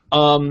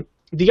 The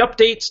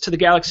updates to the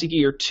Galaxy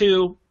Gear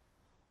 2,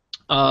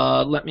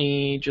 let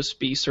me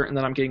just be certain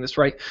that I'm getting this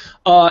right,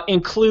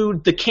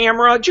 include the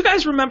camera. Do you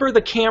guys remember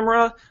the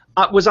camera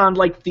was on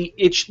the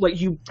itch,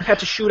 you had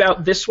to shoot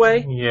out this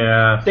way?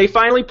 Yeah. They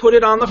finally put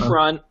it on the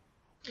front.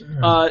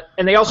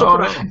 And they also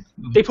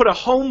put a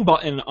home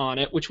button on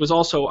it, which was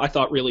also, I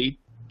thought, really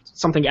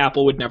something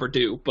Apple would never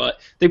do.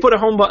 But they put a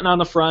home button on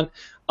the front.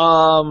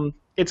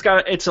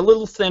 It's a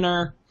little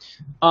thinner.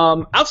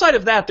 Outside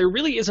of that, there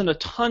really isn't a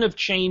ton of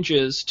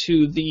changes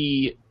to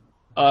the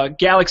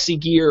Galaxy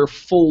Gear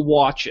full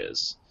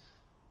watches.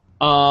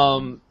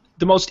 The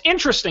most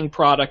interesting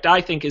product,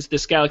 I think, is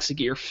this Galaxy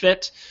Gear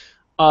Fit.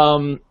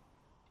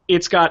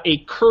 It's got a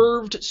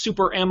curved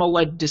Super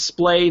AMOLED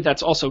display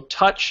that's also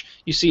touch.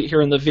 You see it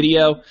here in the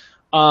video.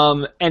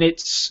 And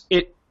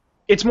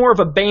it's more of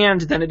a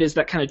band than it is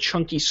that kind of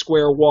chunky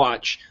square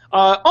watch.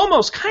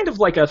 Almost kind of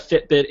like a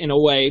Fitbit in a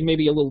way,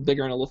 maybe a little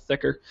bigger and a little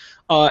thicker.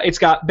 It's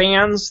got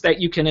bands that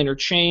you can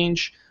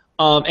interchange.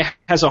 It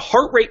has a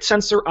heart rate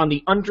sensor on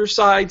the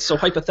underside, so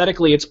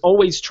hypothetically it's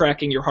always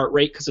tracking your heart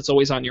rate because it's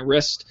always on your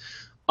wrist.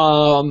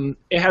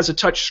 It has a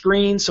touch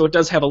screen, so it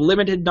does have a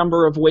limited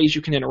number of ways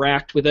you can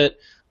interact with it.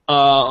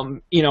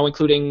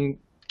 Including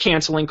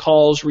canceling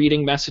calls,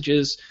 reading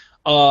messages,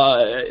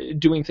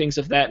 doing things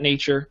of that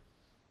nature.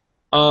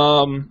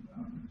 Let's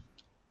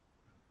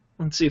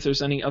see if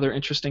there's any other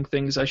interesting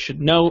things I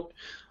should note.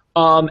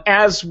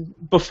 As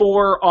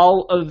before,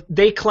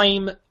 they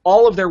claim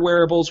all of their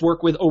wearables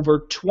work with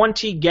over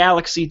 20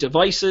 Galaxy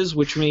devices,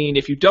 which mean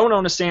if you don't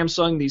own a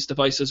Samsung, these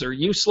devices are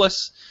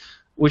useless,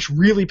 which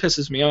really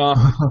pisses me off.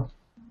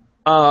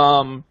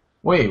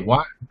 Wait,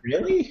 what?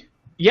 Really?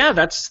 Yeah,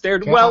 that's their...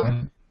 God.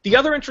 Well, the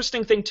other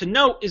interesting thing to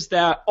note is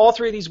that all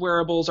 3 of these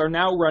wearables are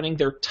now running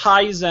their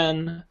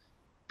Tizen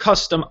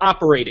custom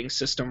operating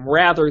system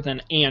rather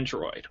than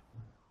Android,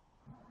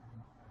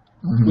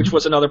 which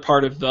was another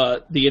part of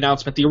the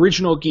announcement. The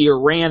original Gear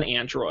ran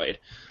Android,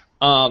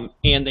 and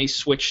they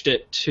switched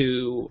it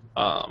to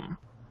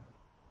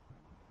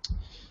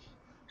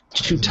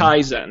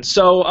Tizen.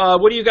 So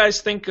what do you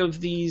guys think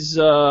of these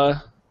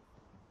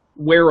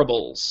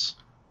wearables?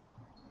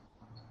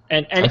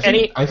 And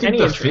any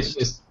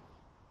interest?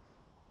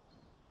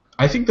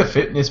 I think the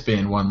fitness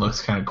band one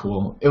looks kind of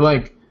cool.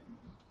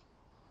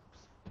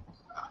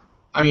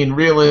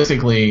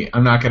 Realistically,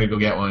 I'm not going to go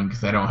get one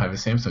because I don't have a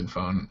Samsung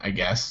phone, I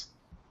guess.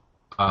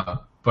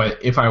 But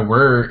if I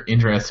were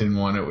interested in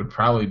one, it would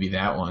probably be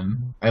that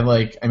one. I have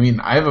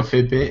a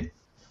Fitbit.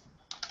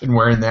 Been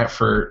wearing that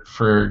for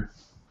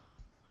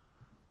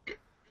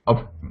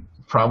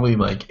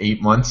probably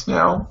 8 months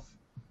now.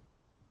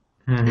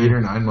 8 or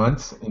 9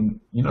 months,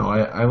 and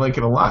I like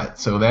it a lot.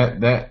 So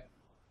that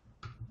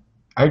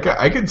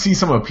I could see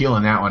some appeal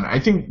in that one. I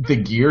think the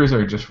gears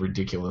are just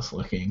ridiculous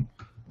looking.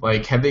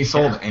 Have they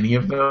sold any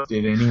of those?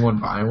 Did anyone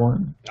buy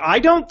one? I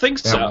don't think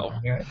so.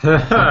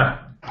 I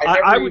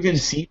never even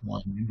seen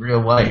one in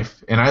real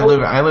life, and I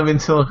live in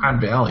Silicon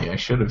Valley. I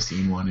should have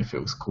seen one if it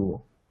was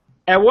cool.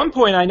 At one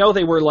point, I know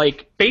they were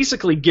like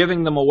basically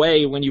giving them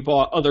away when you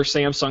bought other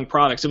Samsung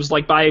products. It was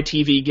like buy a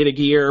TV, get a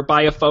gear,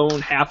 buy a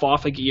phone, half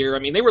off a gear. I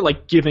mean, they were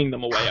like giving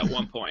them away at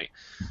one point.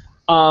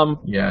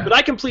 Yeah. But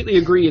I completely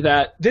agree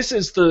that this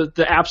is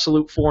the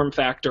absolute form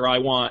factor I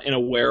want in a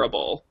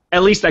wearable.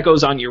 At least that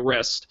goes on your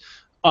wrist.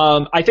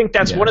 I think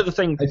that's one of the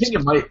things. I think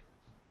it might.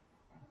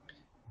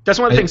 That's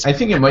one of the things. I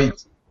think it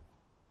might.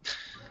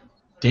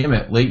 Damn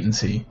it,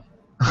 latency.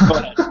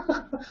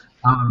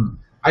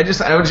 I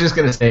was just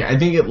gonna say, I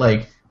think it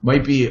like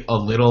might be a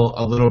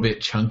little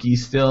bit chunky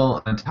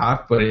still on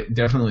top, but it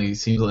definitely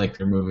seems like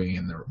they're moving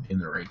in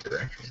the right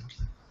direction.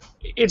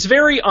 It's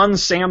very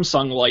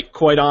un-Samsung-like,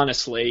 quite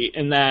honestly,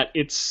 in that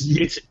it's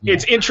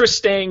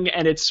interesting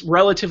and it's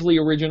relatively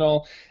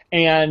original,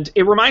 and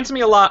it reminds me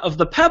a lot of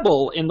the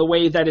Pebble in the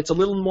way that it's a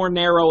little more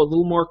narrow, a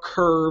little more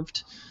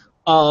curved,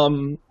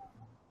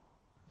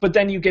 but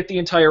then you get the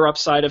entire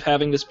upside of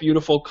having this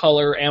beautiful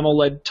color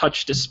AMOLED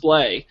touch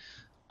display.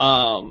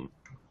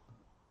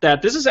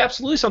 That this is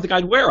absolutely something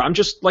I'd wear. I'm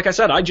just, like I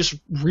said, I just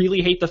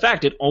really hate the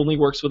fact it only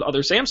works with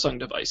other Samsung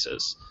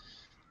devices.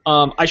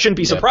 I shouldn't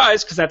be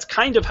surprised because that's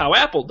kind of how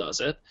Apple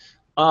does it.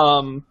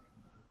 But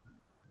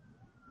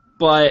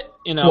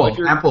if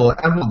you're, Apple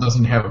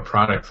doesn't have a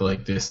product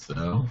like this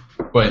though.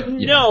 But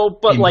no,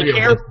 but like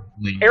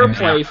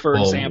AirPlay, for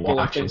example,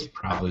 Watch is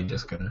probably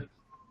just gonna.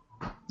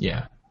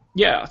 Yeah.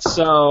 Yeah.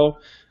 So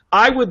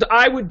I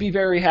would be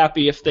very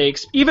happy if they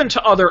even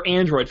to other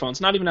Android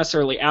phones, not even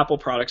necessarily Apple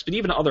products, but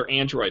even other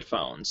Android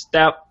phones.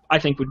 That I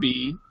think would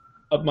be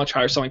a much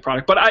higher selling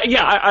product. But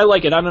I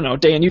like it. I don't know,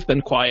 Dan, you've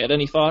been quiet.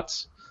 Any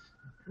thoughts?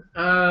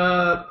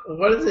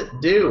 What does it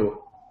do?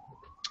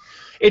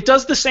 It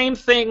does the same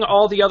thing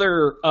all the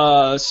other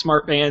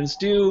smart bands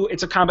do.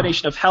 It's a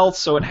combination of health,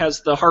 so it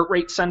has the heart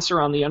rate sensor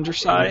on the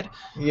underside.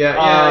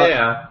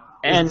 Yeah.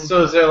 And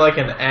so is there like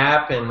an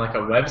app and like a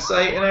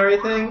website and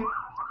everything?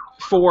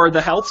 For the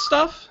health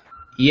stuff?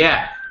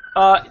 Yeah.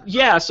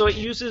 So it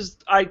uses,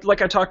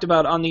 like I talked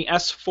about on the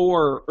S4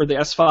 or the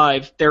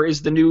S5, there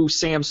is the new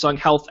Samsung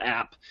Health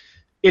app.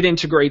 It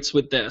integrates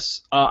with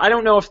this. I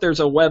don't know if there's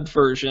a web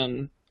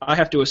version. I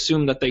have to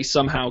assume that they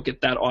somehow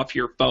get that off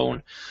your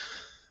phone.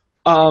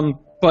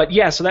 But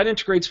yeah, so that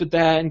integrates with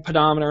that and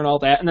pedometer and all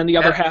that. And then the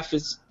other half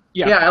is,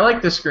 Yeah, I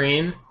like the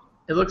screen.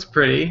 It looks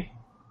pretty.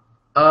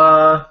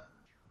 But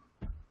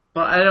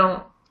I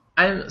don't.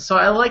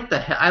 I like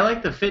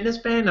the fitness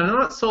band. I'm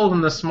not sold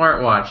on the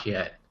smartwatch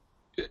yet.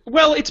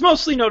 Well, it's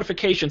mostly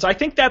notifications. I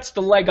think that's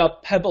the leg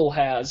up Pebble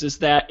has, is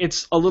that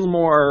it's a little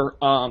more.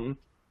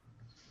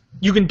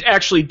 You can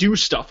actually do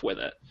stuff with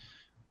it,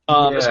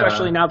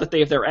 especially now that they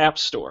have their app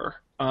store.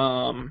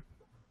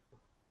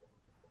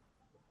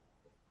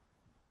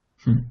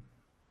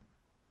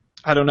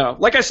 I don't know.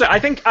 Like I said,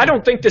 I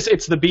don't think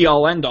it's the be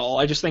all end all.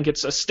 I just think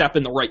it's a step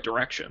in the right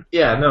direction.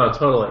 Yeah, no,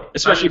 totally.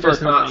 Especially I'm for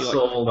just a not company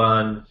sold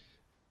on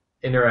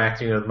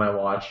interacting with my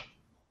watch.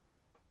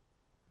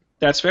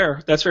 That's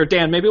fair.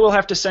 Dan, maybe we'll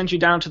have to send you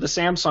down to the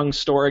Samsung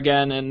store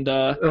again and.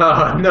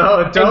 Oh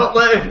no!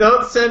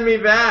 Don't send me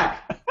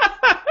back.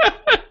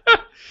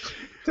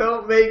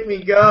 Don't make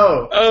me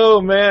go. Oh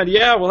man,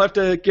 yeah, we'll have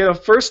to get a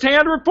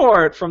first-hand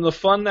report from the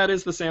fun that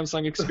is the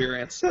Samsung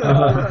experience.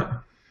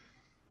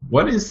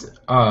 What's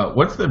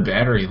the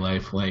battery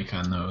life like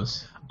on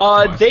those?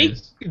 I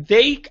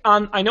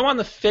know on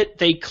the Fit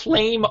they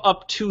claim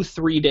up to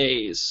 3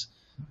 days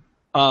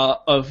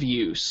of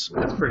use.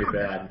 That's pretty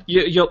bad.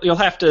 You'll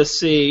have to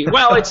see.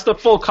 Well, it's the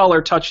full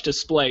color touch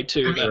display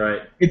too.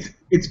 Right.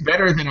 It's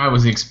better than I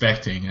was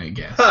expecting, I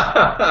guess.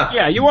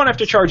 Yeah, you won't have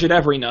to charge it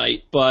every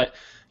night, but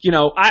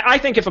I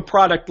think if a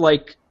product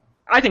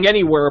I think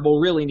any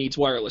wearable really needs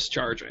wireless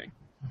charging.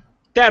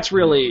 That's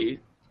really.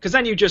 Because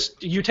then you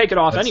take it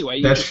off anyway.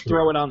 You just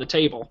throw it on the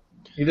table.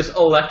 You just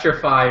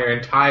electrify your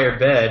entire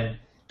bed.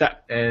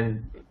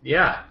 And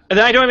then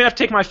I don't even have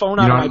to take my phone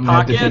out of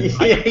my pocket.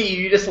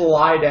 You just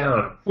lie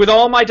down. With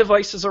all my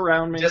devices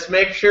around me. Just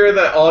make sure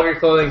that all of your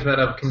clothing is made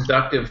of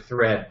conductive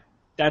thread.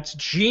 That's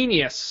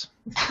genius.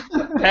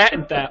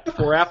 Patent that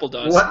before Apple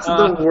does. What's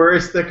the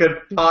worst that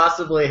could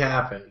possibly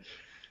happen?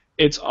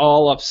 It's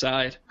all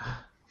upside.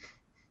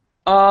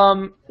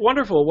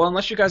 Wonderful. Well,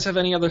 unless you guys have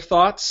any other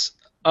thoughts,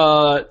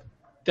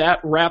 that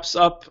wraps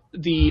up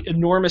the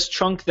enormous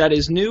chunk that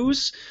is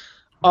news.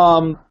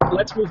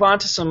 Let's move on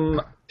to some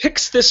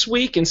picks this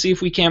week and see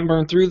if we can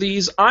burn through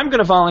these. I'm going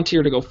to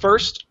volunteer to go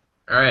first.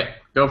 All right,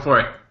 go for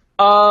it.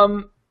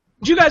 Do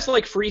you guys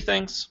like free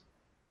things?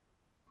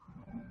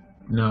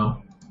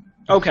 No.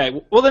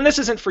 Okay, well then this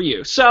isn't for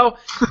you. So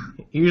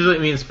usually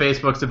it means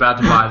Facebook's about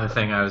to buy the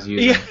thing I was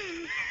using. Yeah.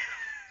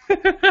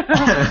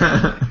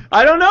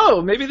 I don't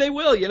know. Maybe they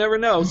will. You never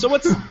know. So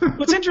what's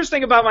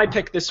interesting about my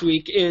pick this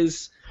week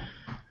is,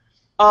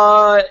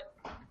 what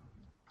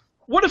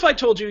if I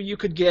told you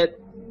could get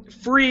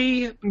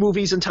free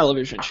movies and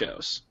television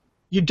shows?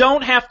 You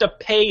don't have to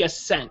pay a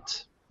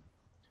cent,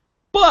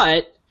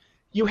 but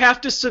you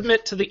have to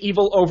submit to the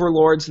evil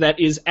overlords that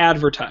is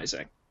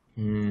advertising.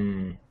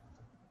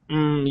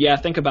 Yeah,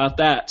 think about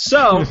that.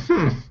 So,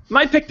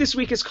 my pick this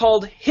week is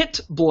called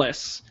Hit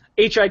Bliss.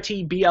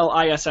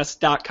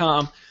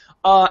 hitbliss.com.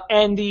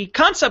 And the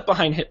concept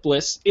behind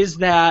HitBliss is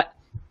that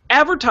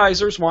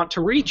advertisers want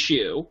to reach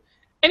you,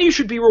 and you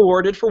should be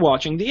rewarded for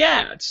watching the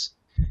ads.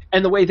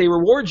 And the way they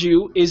reward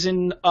you is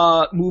in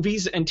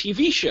movies and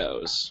TV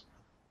shows.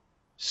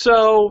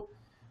 So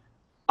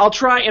I'll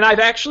try, and I've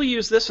actually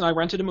used this, and I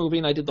rented a movie,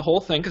 and I did the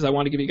whole thing because I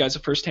want to give you guys a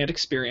first-hand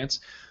experience.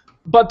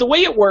 But the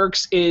way it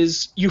works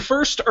is you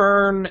first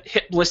earn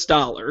HitBliss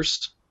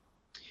dollars,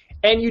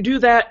 and you do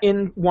that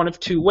in one of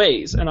two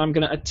ways. And I'm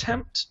going to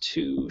attempt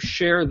to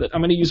share that.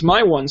 I'm going to use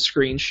my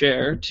one-screen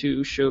share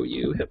to show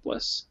you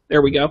HitBliss.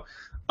 There we go,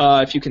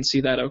 if you can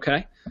see that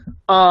okay.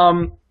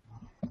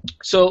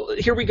 So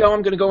here we go.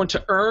 I'm going to go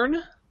into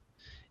Earn.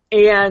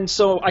 And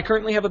so I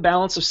currently have a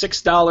balance of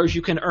 $6.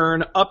 You can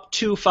earn up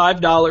to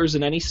 $5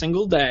 in any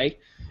single day.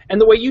 And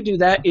the way you do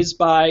that is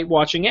by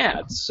watching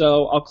ads.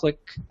 So I'll click,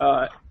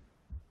 I've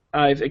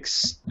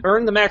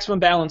earned the maximum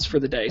balance for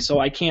the day, so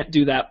I can't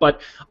do that. But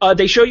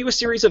they show you a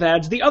series of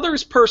ads. The other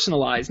is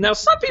personalized. Now,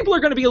 some people are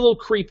going to be a little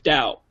creeped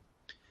out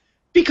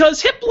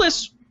because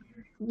HitBliss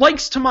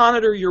likes to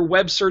monitor your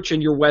web search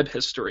and your web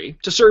history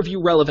to serve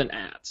you relevant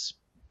ads.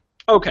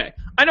 Okay,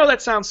 I know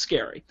that sounds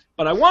scary,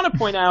 but I want to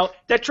point out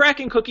that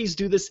tracking cookies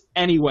do this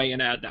anyway in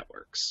ad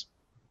networks.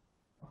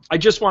 I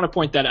just want to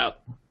point that out.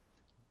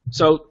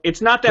 So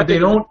it's not that but they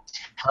don't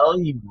tell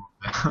you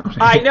about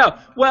it. I know.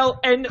 Well,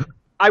 and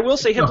I will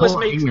say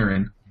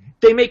HitBliss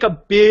they make a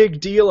big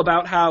deal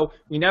about how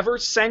we never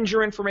send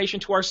your information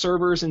to our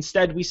servers.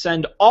 Instead, we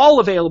send all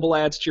available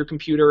ads to your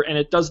computer, and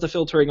it does the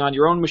filtering on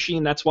your own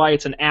machine. That's why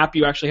it's an app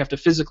you actually have to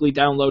physically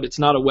download. It's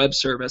not a web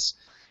service.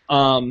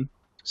 So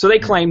they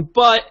claim,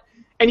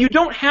 and you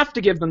don't have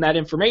to give them that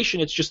information.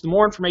 It's just the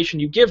more information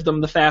you give them,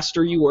 the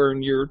faster you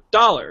earn your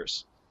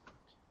dollars.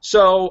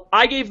 So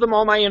I gave them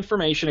all my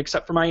information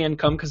except for my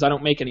income because I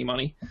don't make any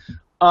money.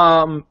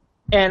 And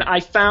I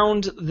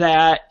found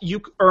that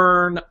you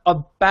earn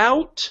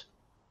about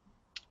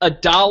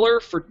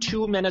 $1 for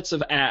 2 minutes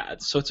of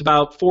ads. So it's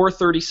about 4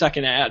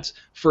 30-second ads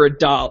for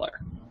 $1,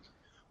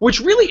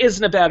 which really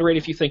isn't a bad rate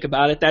if you think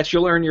about it. That's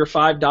you'll earn your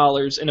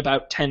 $5 in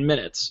about 10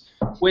 minutes,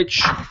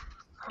 which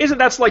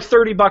that's like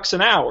 $30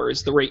 an hour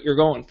is the rate you're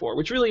going for,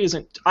 which really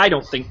isn't, I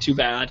don't think, too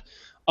bad.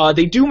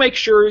 They do make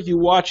sure you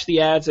watch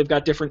the ads. They've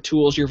got different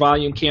tools. Your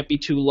volume can't be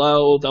too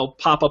low. They'll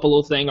pop up a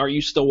little thing, are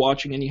you still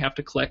watching, and you have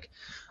to click.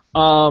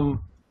 So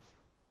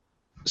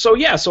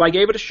I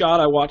gave it a shot.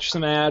 I watched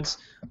some ads.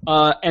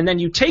 And then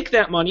you take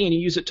that money and you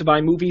use it to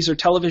buy movies or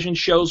television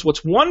shows.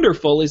 What's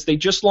wonderful is they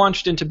just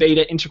launched into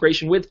beta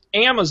integration with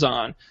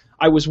Amazon.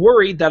 I was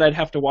worried that I'd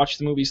have to watch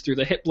the movies through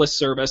the HitBliss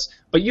service,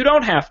 but you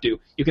don't have to.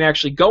 You can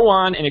actually go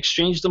on and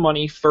exchange the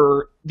money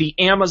for the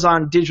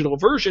Amazon digital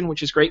version,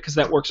 which is great because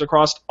that works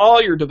across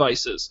all your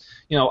devices.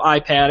 You know,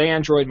 iPad,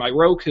 Android, my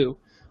Roku,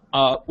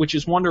 which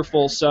is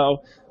wonderful.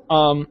 So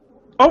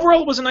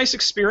overall, it was a nice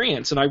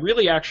experience, and I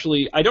really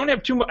I don't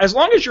have too much. As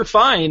long as you're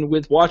fine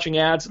with watching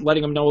ads and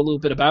letting them know a little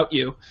bit about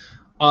you,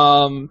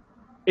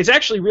 it's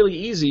actually really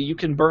easy. You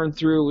can burn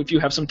through, if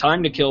you have some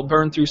time to kill,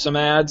 burn through some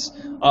ads,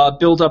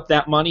 build up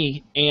that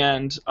money,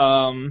 and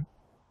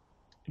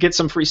get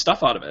some free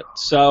stuff out of it.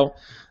 So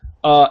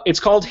it's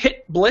called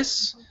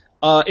HitBliss.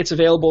 It's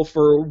available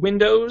for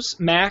Windows,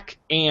 Mac,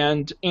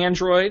 and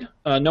Android.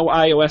 No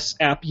iOS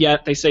app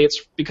yet. They say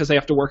it's because they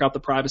have to work out the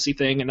privacy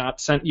thing and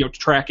not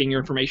tracking your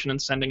information and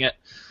sending it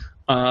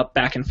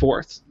back and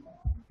forth.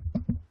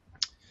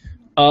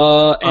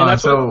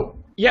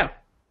 Yeah.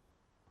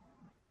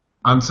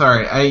 I'm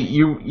sorry.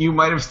 You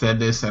might have said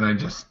this and I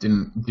just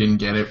didn't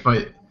get it.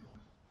 But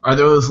are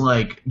those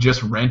like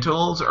just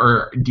rentals,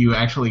 or do you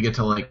actually get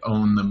to like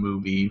own the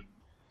movie?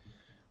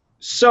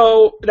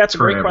 So that's a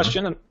great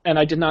question, and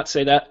I did not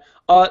say that.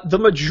 The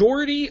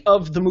majority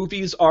of the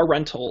movies are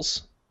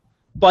rentals,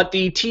 but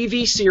the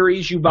TV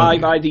series you buy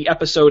by the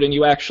episode, and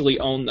you actually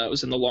own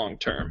those in the long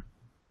term.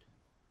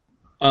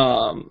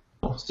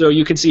 So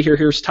you can see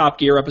here's Top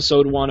Gear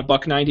Episode 1,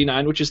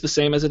 $1.99, which is the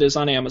same as it is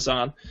on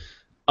Amazon.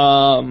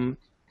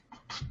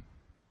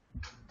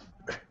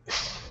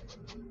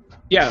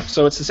 Yeah,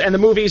 so it's this, and the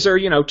movies are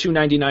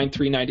 $2.99,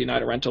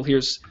 $3.99 a rental.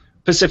 Here's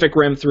Pacific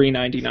Rim,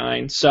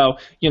 $3.99. So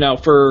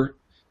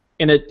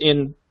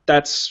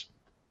that's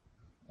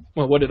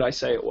what did I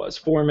say it was?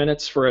 4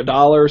 minutes for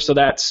 $1. So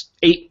that's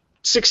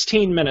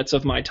 16 minutes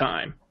of my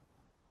time.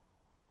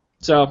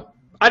 So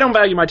I don't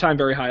value my time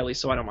very highly,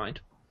 so I don't mind.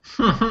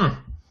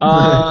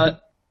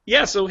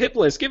 Yeah, so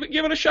HitBliss, give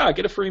it a shot.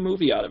 Get a free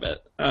movie out of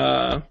it.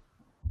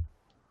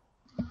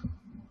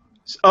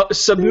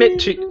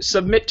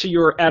 Submit to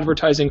your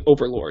advertising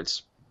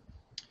overlords.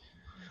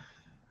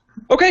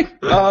 Okay,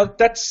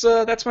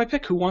 that's my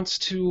pick. Who wants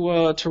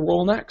to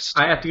roll next?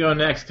 I have to go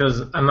next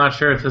because I'm not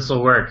sure if this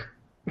will work.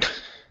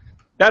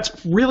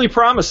 That's really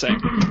promising.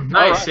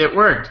 Nice, right. It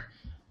worked.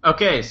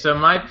 Okay, so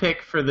my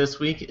pick for this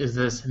week is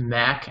this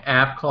Mac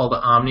app called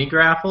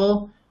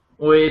OmniGraffle,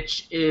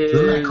 which is...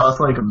 Doesn't it cost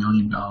like $1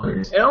 million?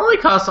 It only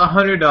costs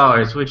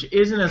 $100, which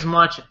isn't as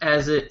much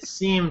as it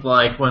seemed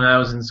like when I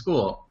was in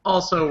school.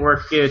 Also,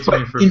 work gave it to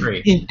me for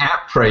free. In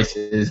app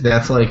prices,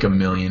 that's like $1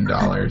 million.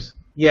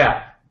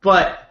 Yeah,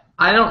 but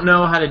I don't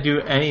know how to do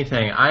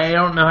anything. I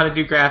don't know how to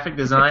do graphic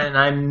design, and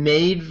I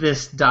made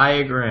this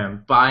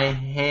diagram by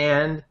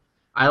hand.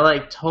 I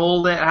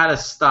told it how to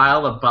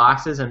style the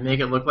boxes and make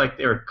it look like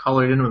they were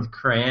colored in with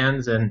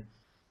crayons, and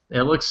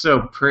it looks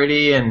so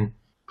pretty and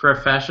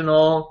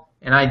professional,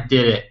 and I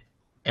did it.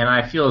 And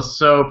I feel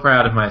so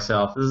proud of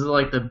myself. This is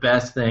the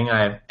best thing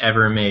I've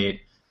ever made.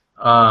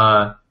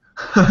 So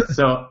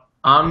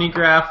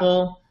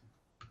OmniGraffle,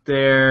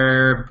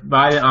 they're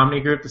by the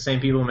Omni Group. The same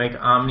people make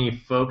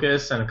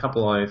OmniFocus and a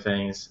couple other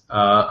things.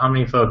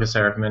 OmniFocus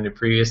I recommended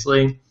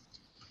previously.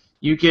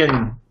 You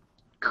can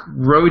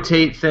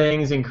rotate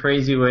things in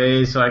crazy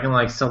ways, so I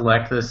can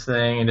select this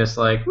thing and just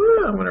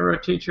woo, I'm gonna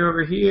rotate you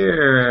over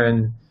here,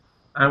 and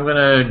I'm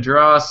gonna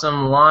draw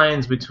some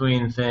lines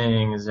between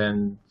things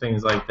and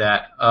things like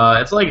that.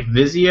 It's like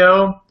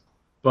Visio,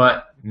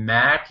 but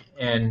Mac,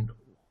 and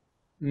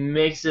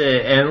makes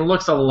it, and it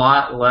looks a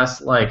lot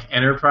less like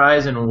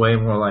Enterprise and way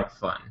more like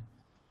fun.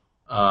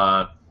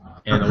 And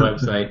the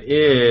website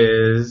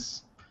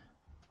is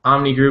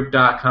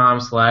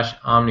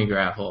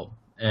omnigroup.com/omnigraffle.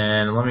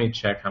 And let me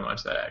check how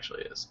much that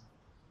actually is.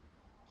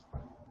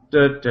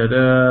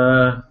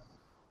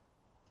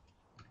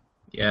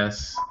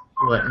 Yes,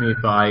 let me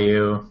buy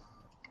you.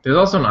 There's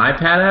also an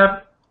iPad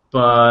app,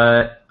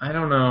 but I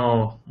don't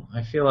know.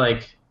 I feel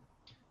like...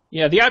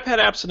 Yeah, the iPad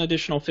app's an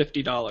additional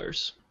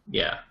 $50.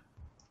 Yeah.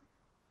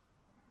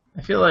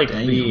 I feel like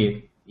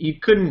you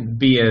couldn't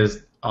be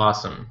as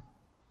awesome.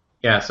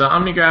 Yeah, so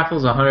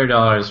OmniGraffle's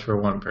 $100 for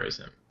one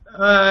person.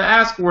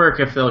 Ask work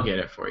if they'll get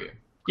it for you.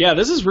 Yeah,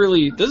 this is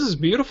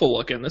beautiful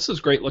looking. This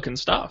is great looking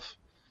stuff.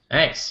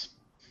 Thanks.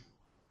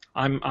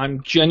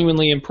 I'm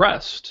genuinely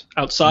impressed.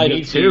 Outside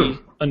Me of too.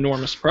 the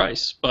enormous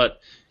price, but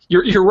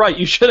you're right.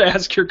 You should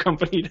ask your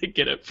company to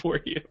get it for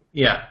you.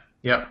 Yeah.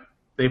 Yep.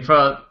 They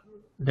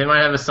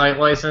might have a site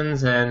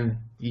license, and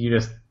you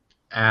just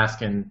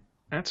ask and.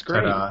 That's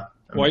great. Ta-da.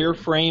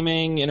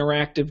 Wireframing,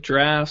 interactive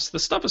drafts.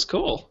 This stuff is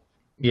cool.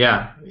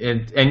 Yeah,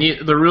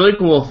 the really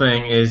cool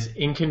thing is,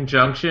 in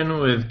conjunction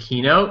with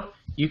Keynote,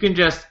 you can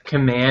just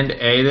Command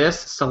A this,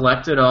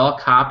 select it all,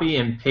 copy,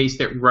 and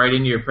paste it right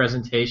into your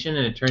presentation,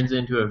 and it turns it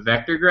into a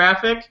vector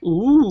graphic.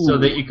 Ooh. So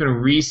that you can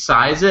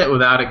resize it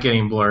without it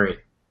getting blurry.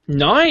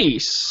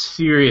 Nice.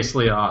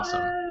 Seriously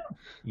awesome.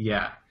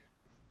 Yeah.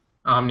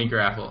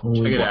 OmniGraffle.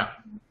 Check it out.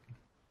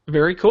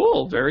 Very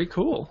cool. Very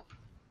cool.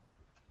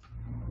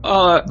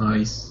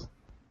 Nice.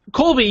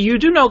 Colby, you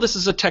do know this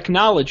is a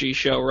technology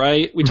show,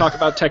 right? We talk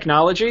about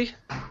technology.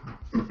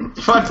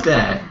 Fuck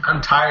that.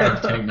 I'm tired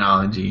of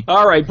technology.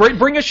 All right,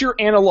 bring us your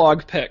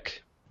analog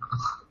pick.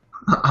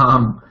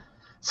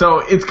 So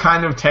it's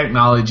kind of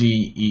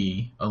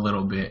technology-y a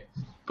little bit.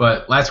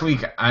 But last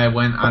week I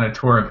went on a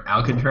tour of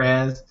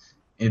Alcatraz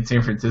in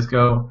San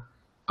Francisco,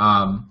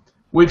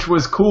 which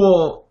was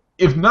cool.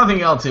 If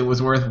nothing else, it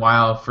was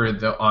worthwhile for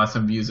the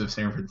awesome views of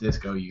San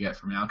Francisco you get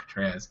from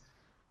Alcatraz.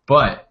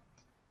 But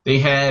they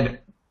had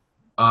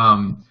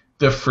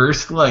the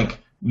first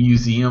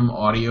museum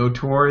audio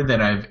tour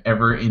that I've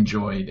ever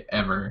enjoyed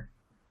ever.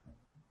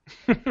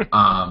 It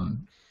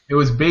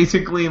was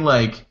basically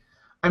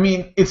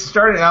it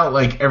started out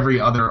like every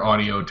other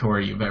audio tour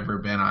you've ever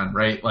been on,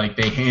 right?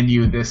 They hand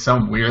you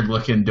some weird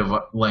looking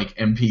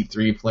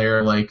MP3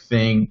 player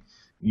thing.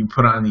 You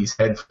put on these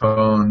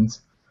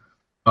headphones.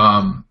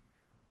 The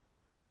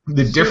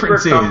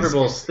difference is super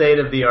comfortable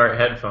state-of-the-art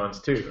headphones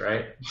too,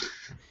 right?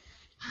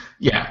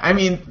 Yeah,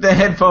 the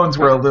headphones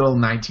were a little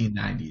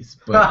 1990s,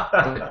 but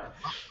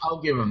I'll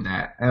give them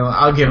that.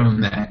 I'll give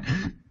them that.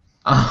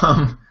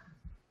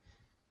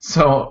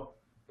 So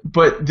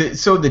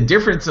the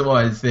difference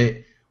was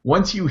that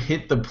once you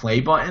hit the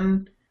play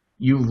button,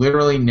 you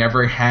literally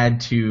never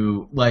had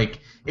to,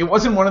 it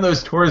wasn't one of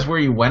those tours where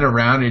you went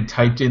around and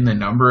typed in the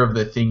number of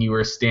the thing you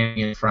were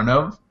standing in front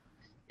of.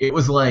 It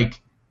was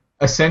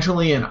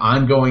essentially an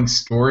ongoing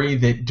story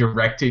that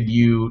directed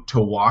you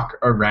to walk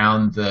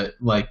around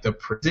the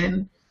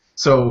prison.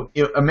 So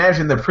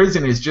imagine the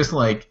prison is just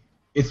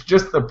it's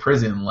just the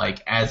prison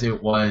as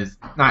it was,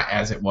 not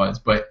as it was,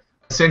 but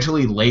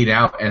essentially laid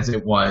out as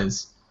it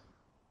was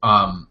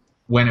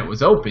when it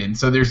was open.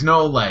 So there's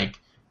no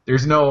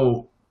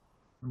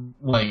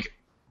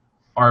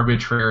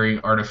arbitrary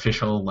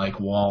artificial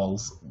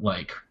walls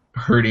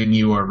herding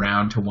you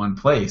around to one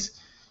place.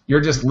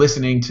 You're just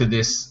listening to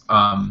this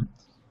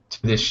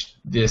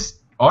this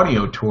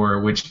audio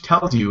tour, which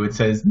tells you, it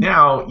says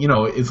now,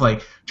 it's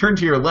turn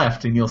to your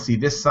left and you'll see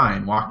this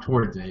sign, walk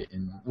towards it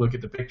and look at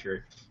the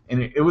picture.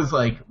 And it was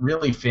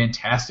really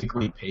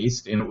fantastically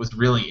paced, and it was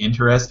really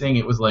interesting.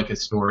 It was a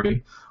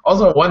story.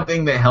 Also, one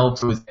thing that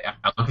helped was that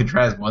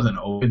Alcatraz wasn't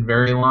open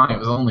very long. It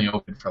was only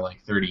open for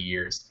 30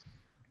 years.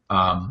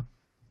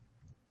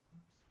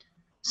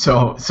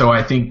 So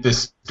I think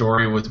this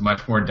story was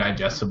much more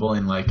digestible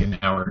in an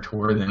hour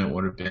tour than it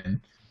would have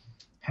been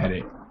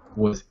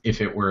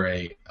if it were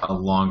a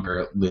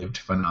longer lived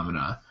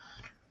phenomena.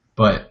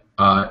 But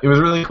it was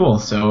really cool.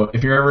 So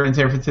if you're ever in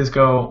San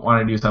Francisco,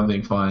 want to do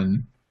something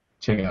fun,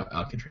 check out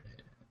Alcatraz.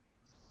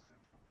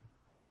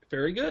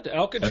 Very good.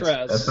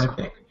 Alcatraz. That's my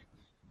pick.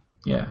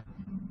 Yeah.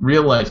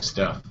 Real life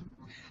stuff.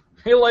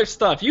 Real life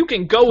stuff. You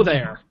can go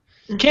there.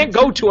 You can't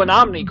go to an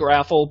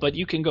Omnigraffle, but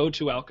you can go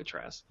to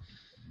Alcatraz.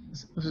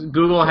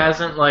 Google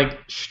hasn't like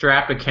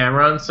strapped a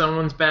camera on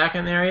someone's back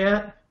in there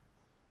yet?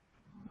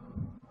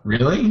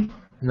 Really?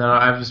 No,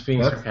 I'm just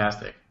being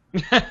sarcastic.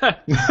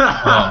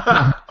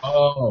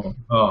 Oh.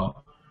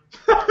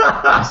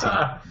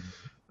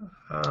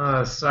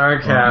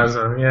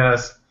 Sarcasm,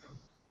 yes.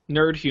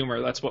 Nerd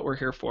humor, that's what we're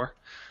here for.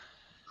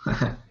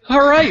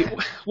 All right.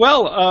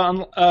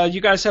 Well,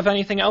 you guys have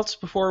anything else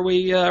before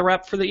we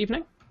wrap for the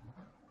evening?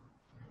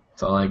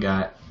 That's all I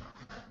got.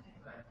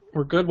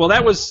 We're good. Well,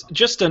 that was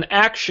just an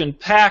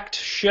action-packed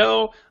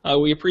show.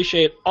 We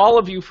appreciate all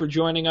of you for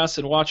joining us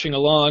and watching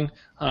along.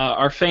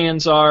 Our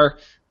fans are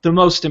the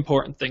most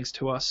important things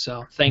to us,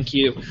 so thank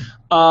you.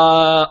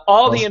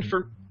 All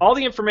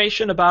the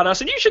information about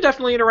us, and you should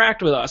definitely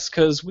interact with us,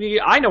 because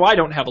I know I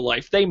don't have a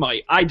life. They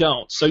might. I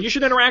don't. So you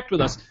should interact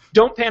with us.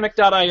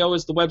 Don'tPanic.io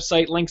is the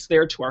website. Links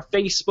there to our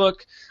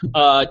Facebook,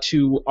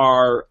 to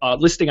our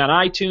listing on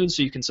iTunes,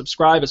 so you can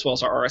subscribe, as well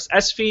as our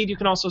RSS feed. You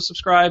can also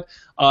subscribe,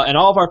 and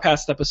all of our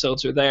past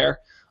episodes are there.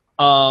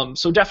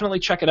 So definitely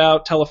check it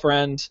out. Tell a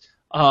friend,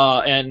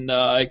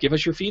 and give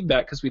us your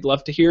feedback, because we'd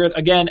love to hear it.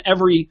 Again,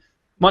 every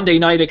Monday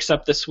night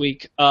except this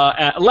week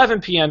at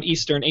 11 p.m.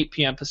 Eastern, 8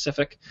 p.m.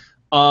 Pacific.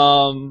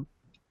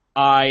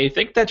 I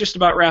think that just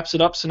about wraps it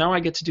up. So now I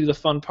get to do the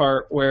fun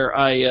part where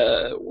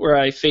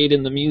I fade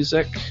in the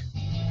music.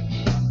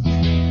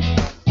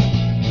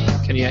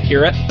 Can you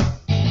hear it?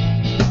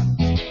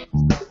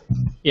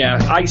 Yeah,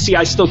 I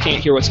still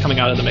can't hear what's coming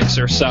out of the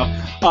mixer. So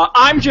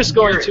I'm just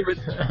going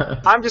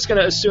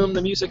to assume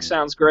the music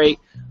sounds great,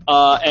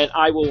 and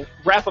I will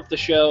wrap up the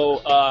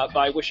show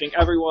by wishing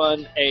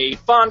everyone a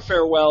fond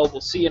farewell.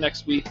 We'll see you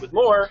next week with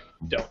more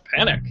Don't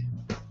Panic.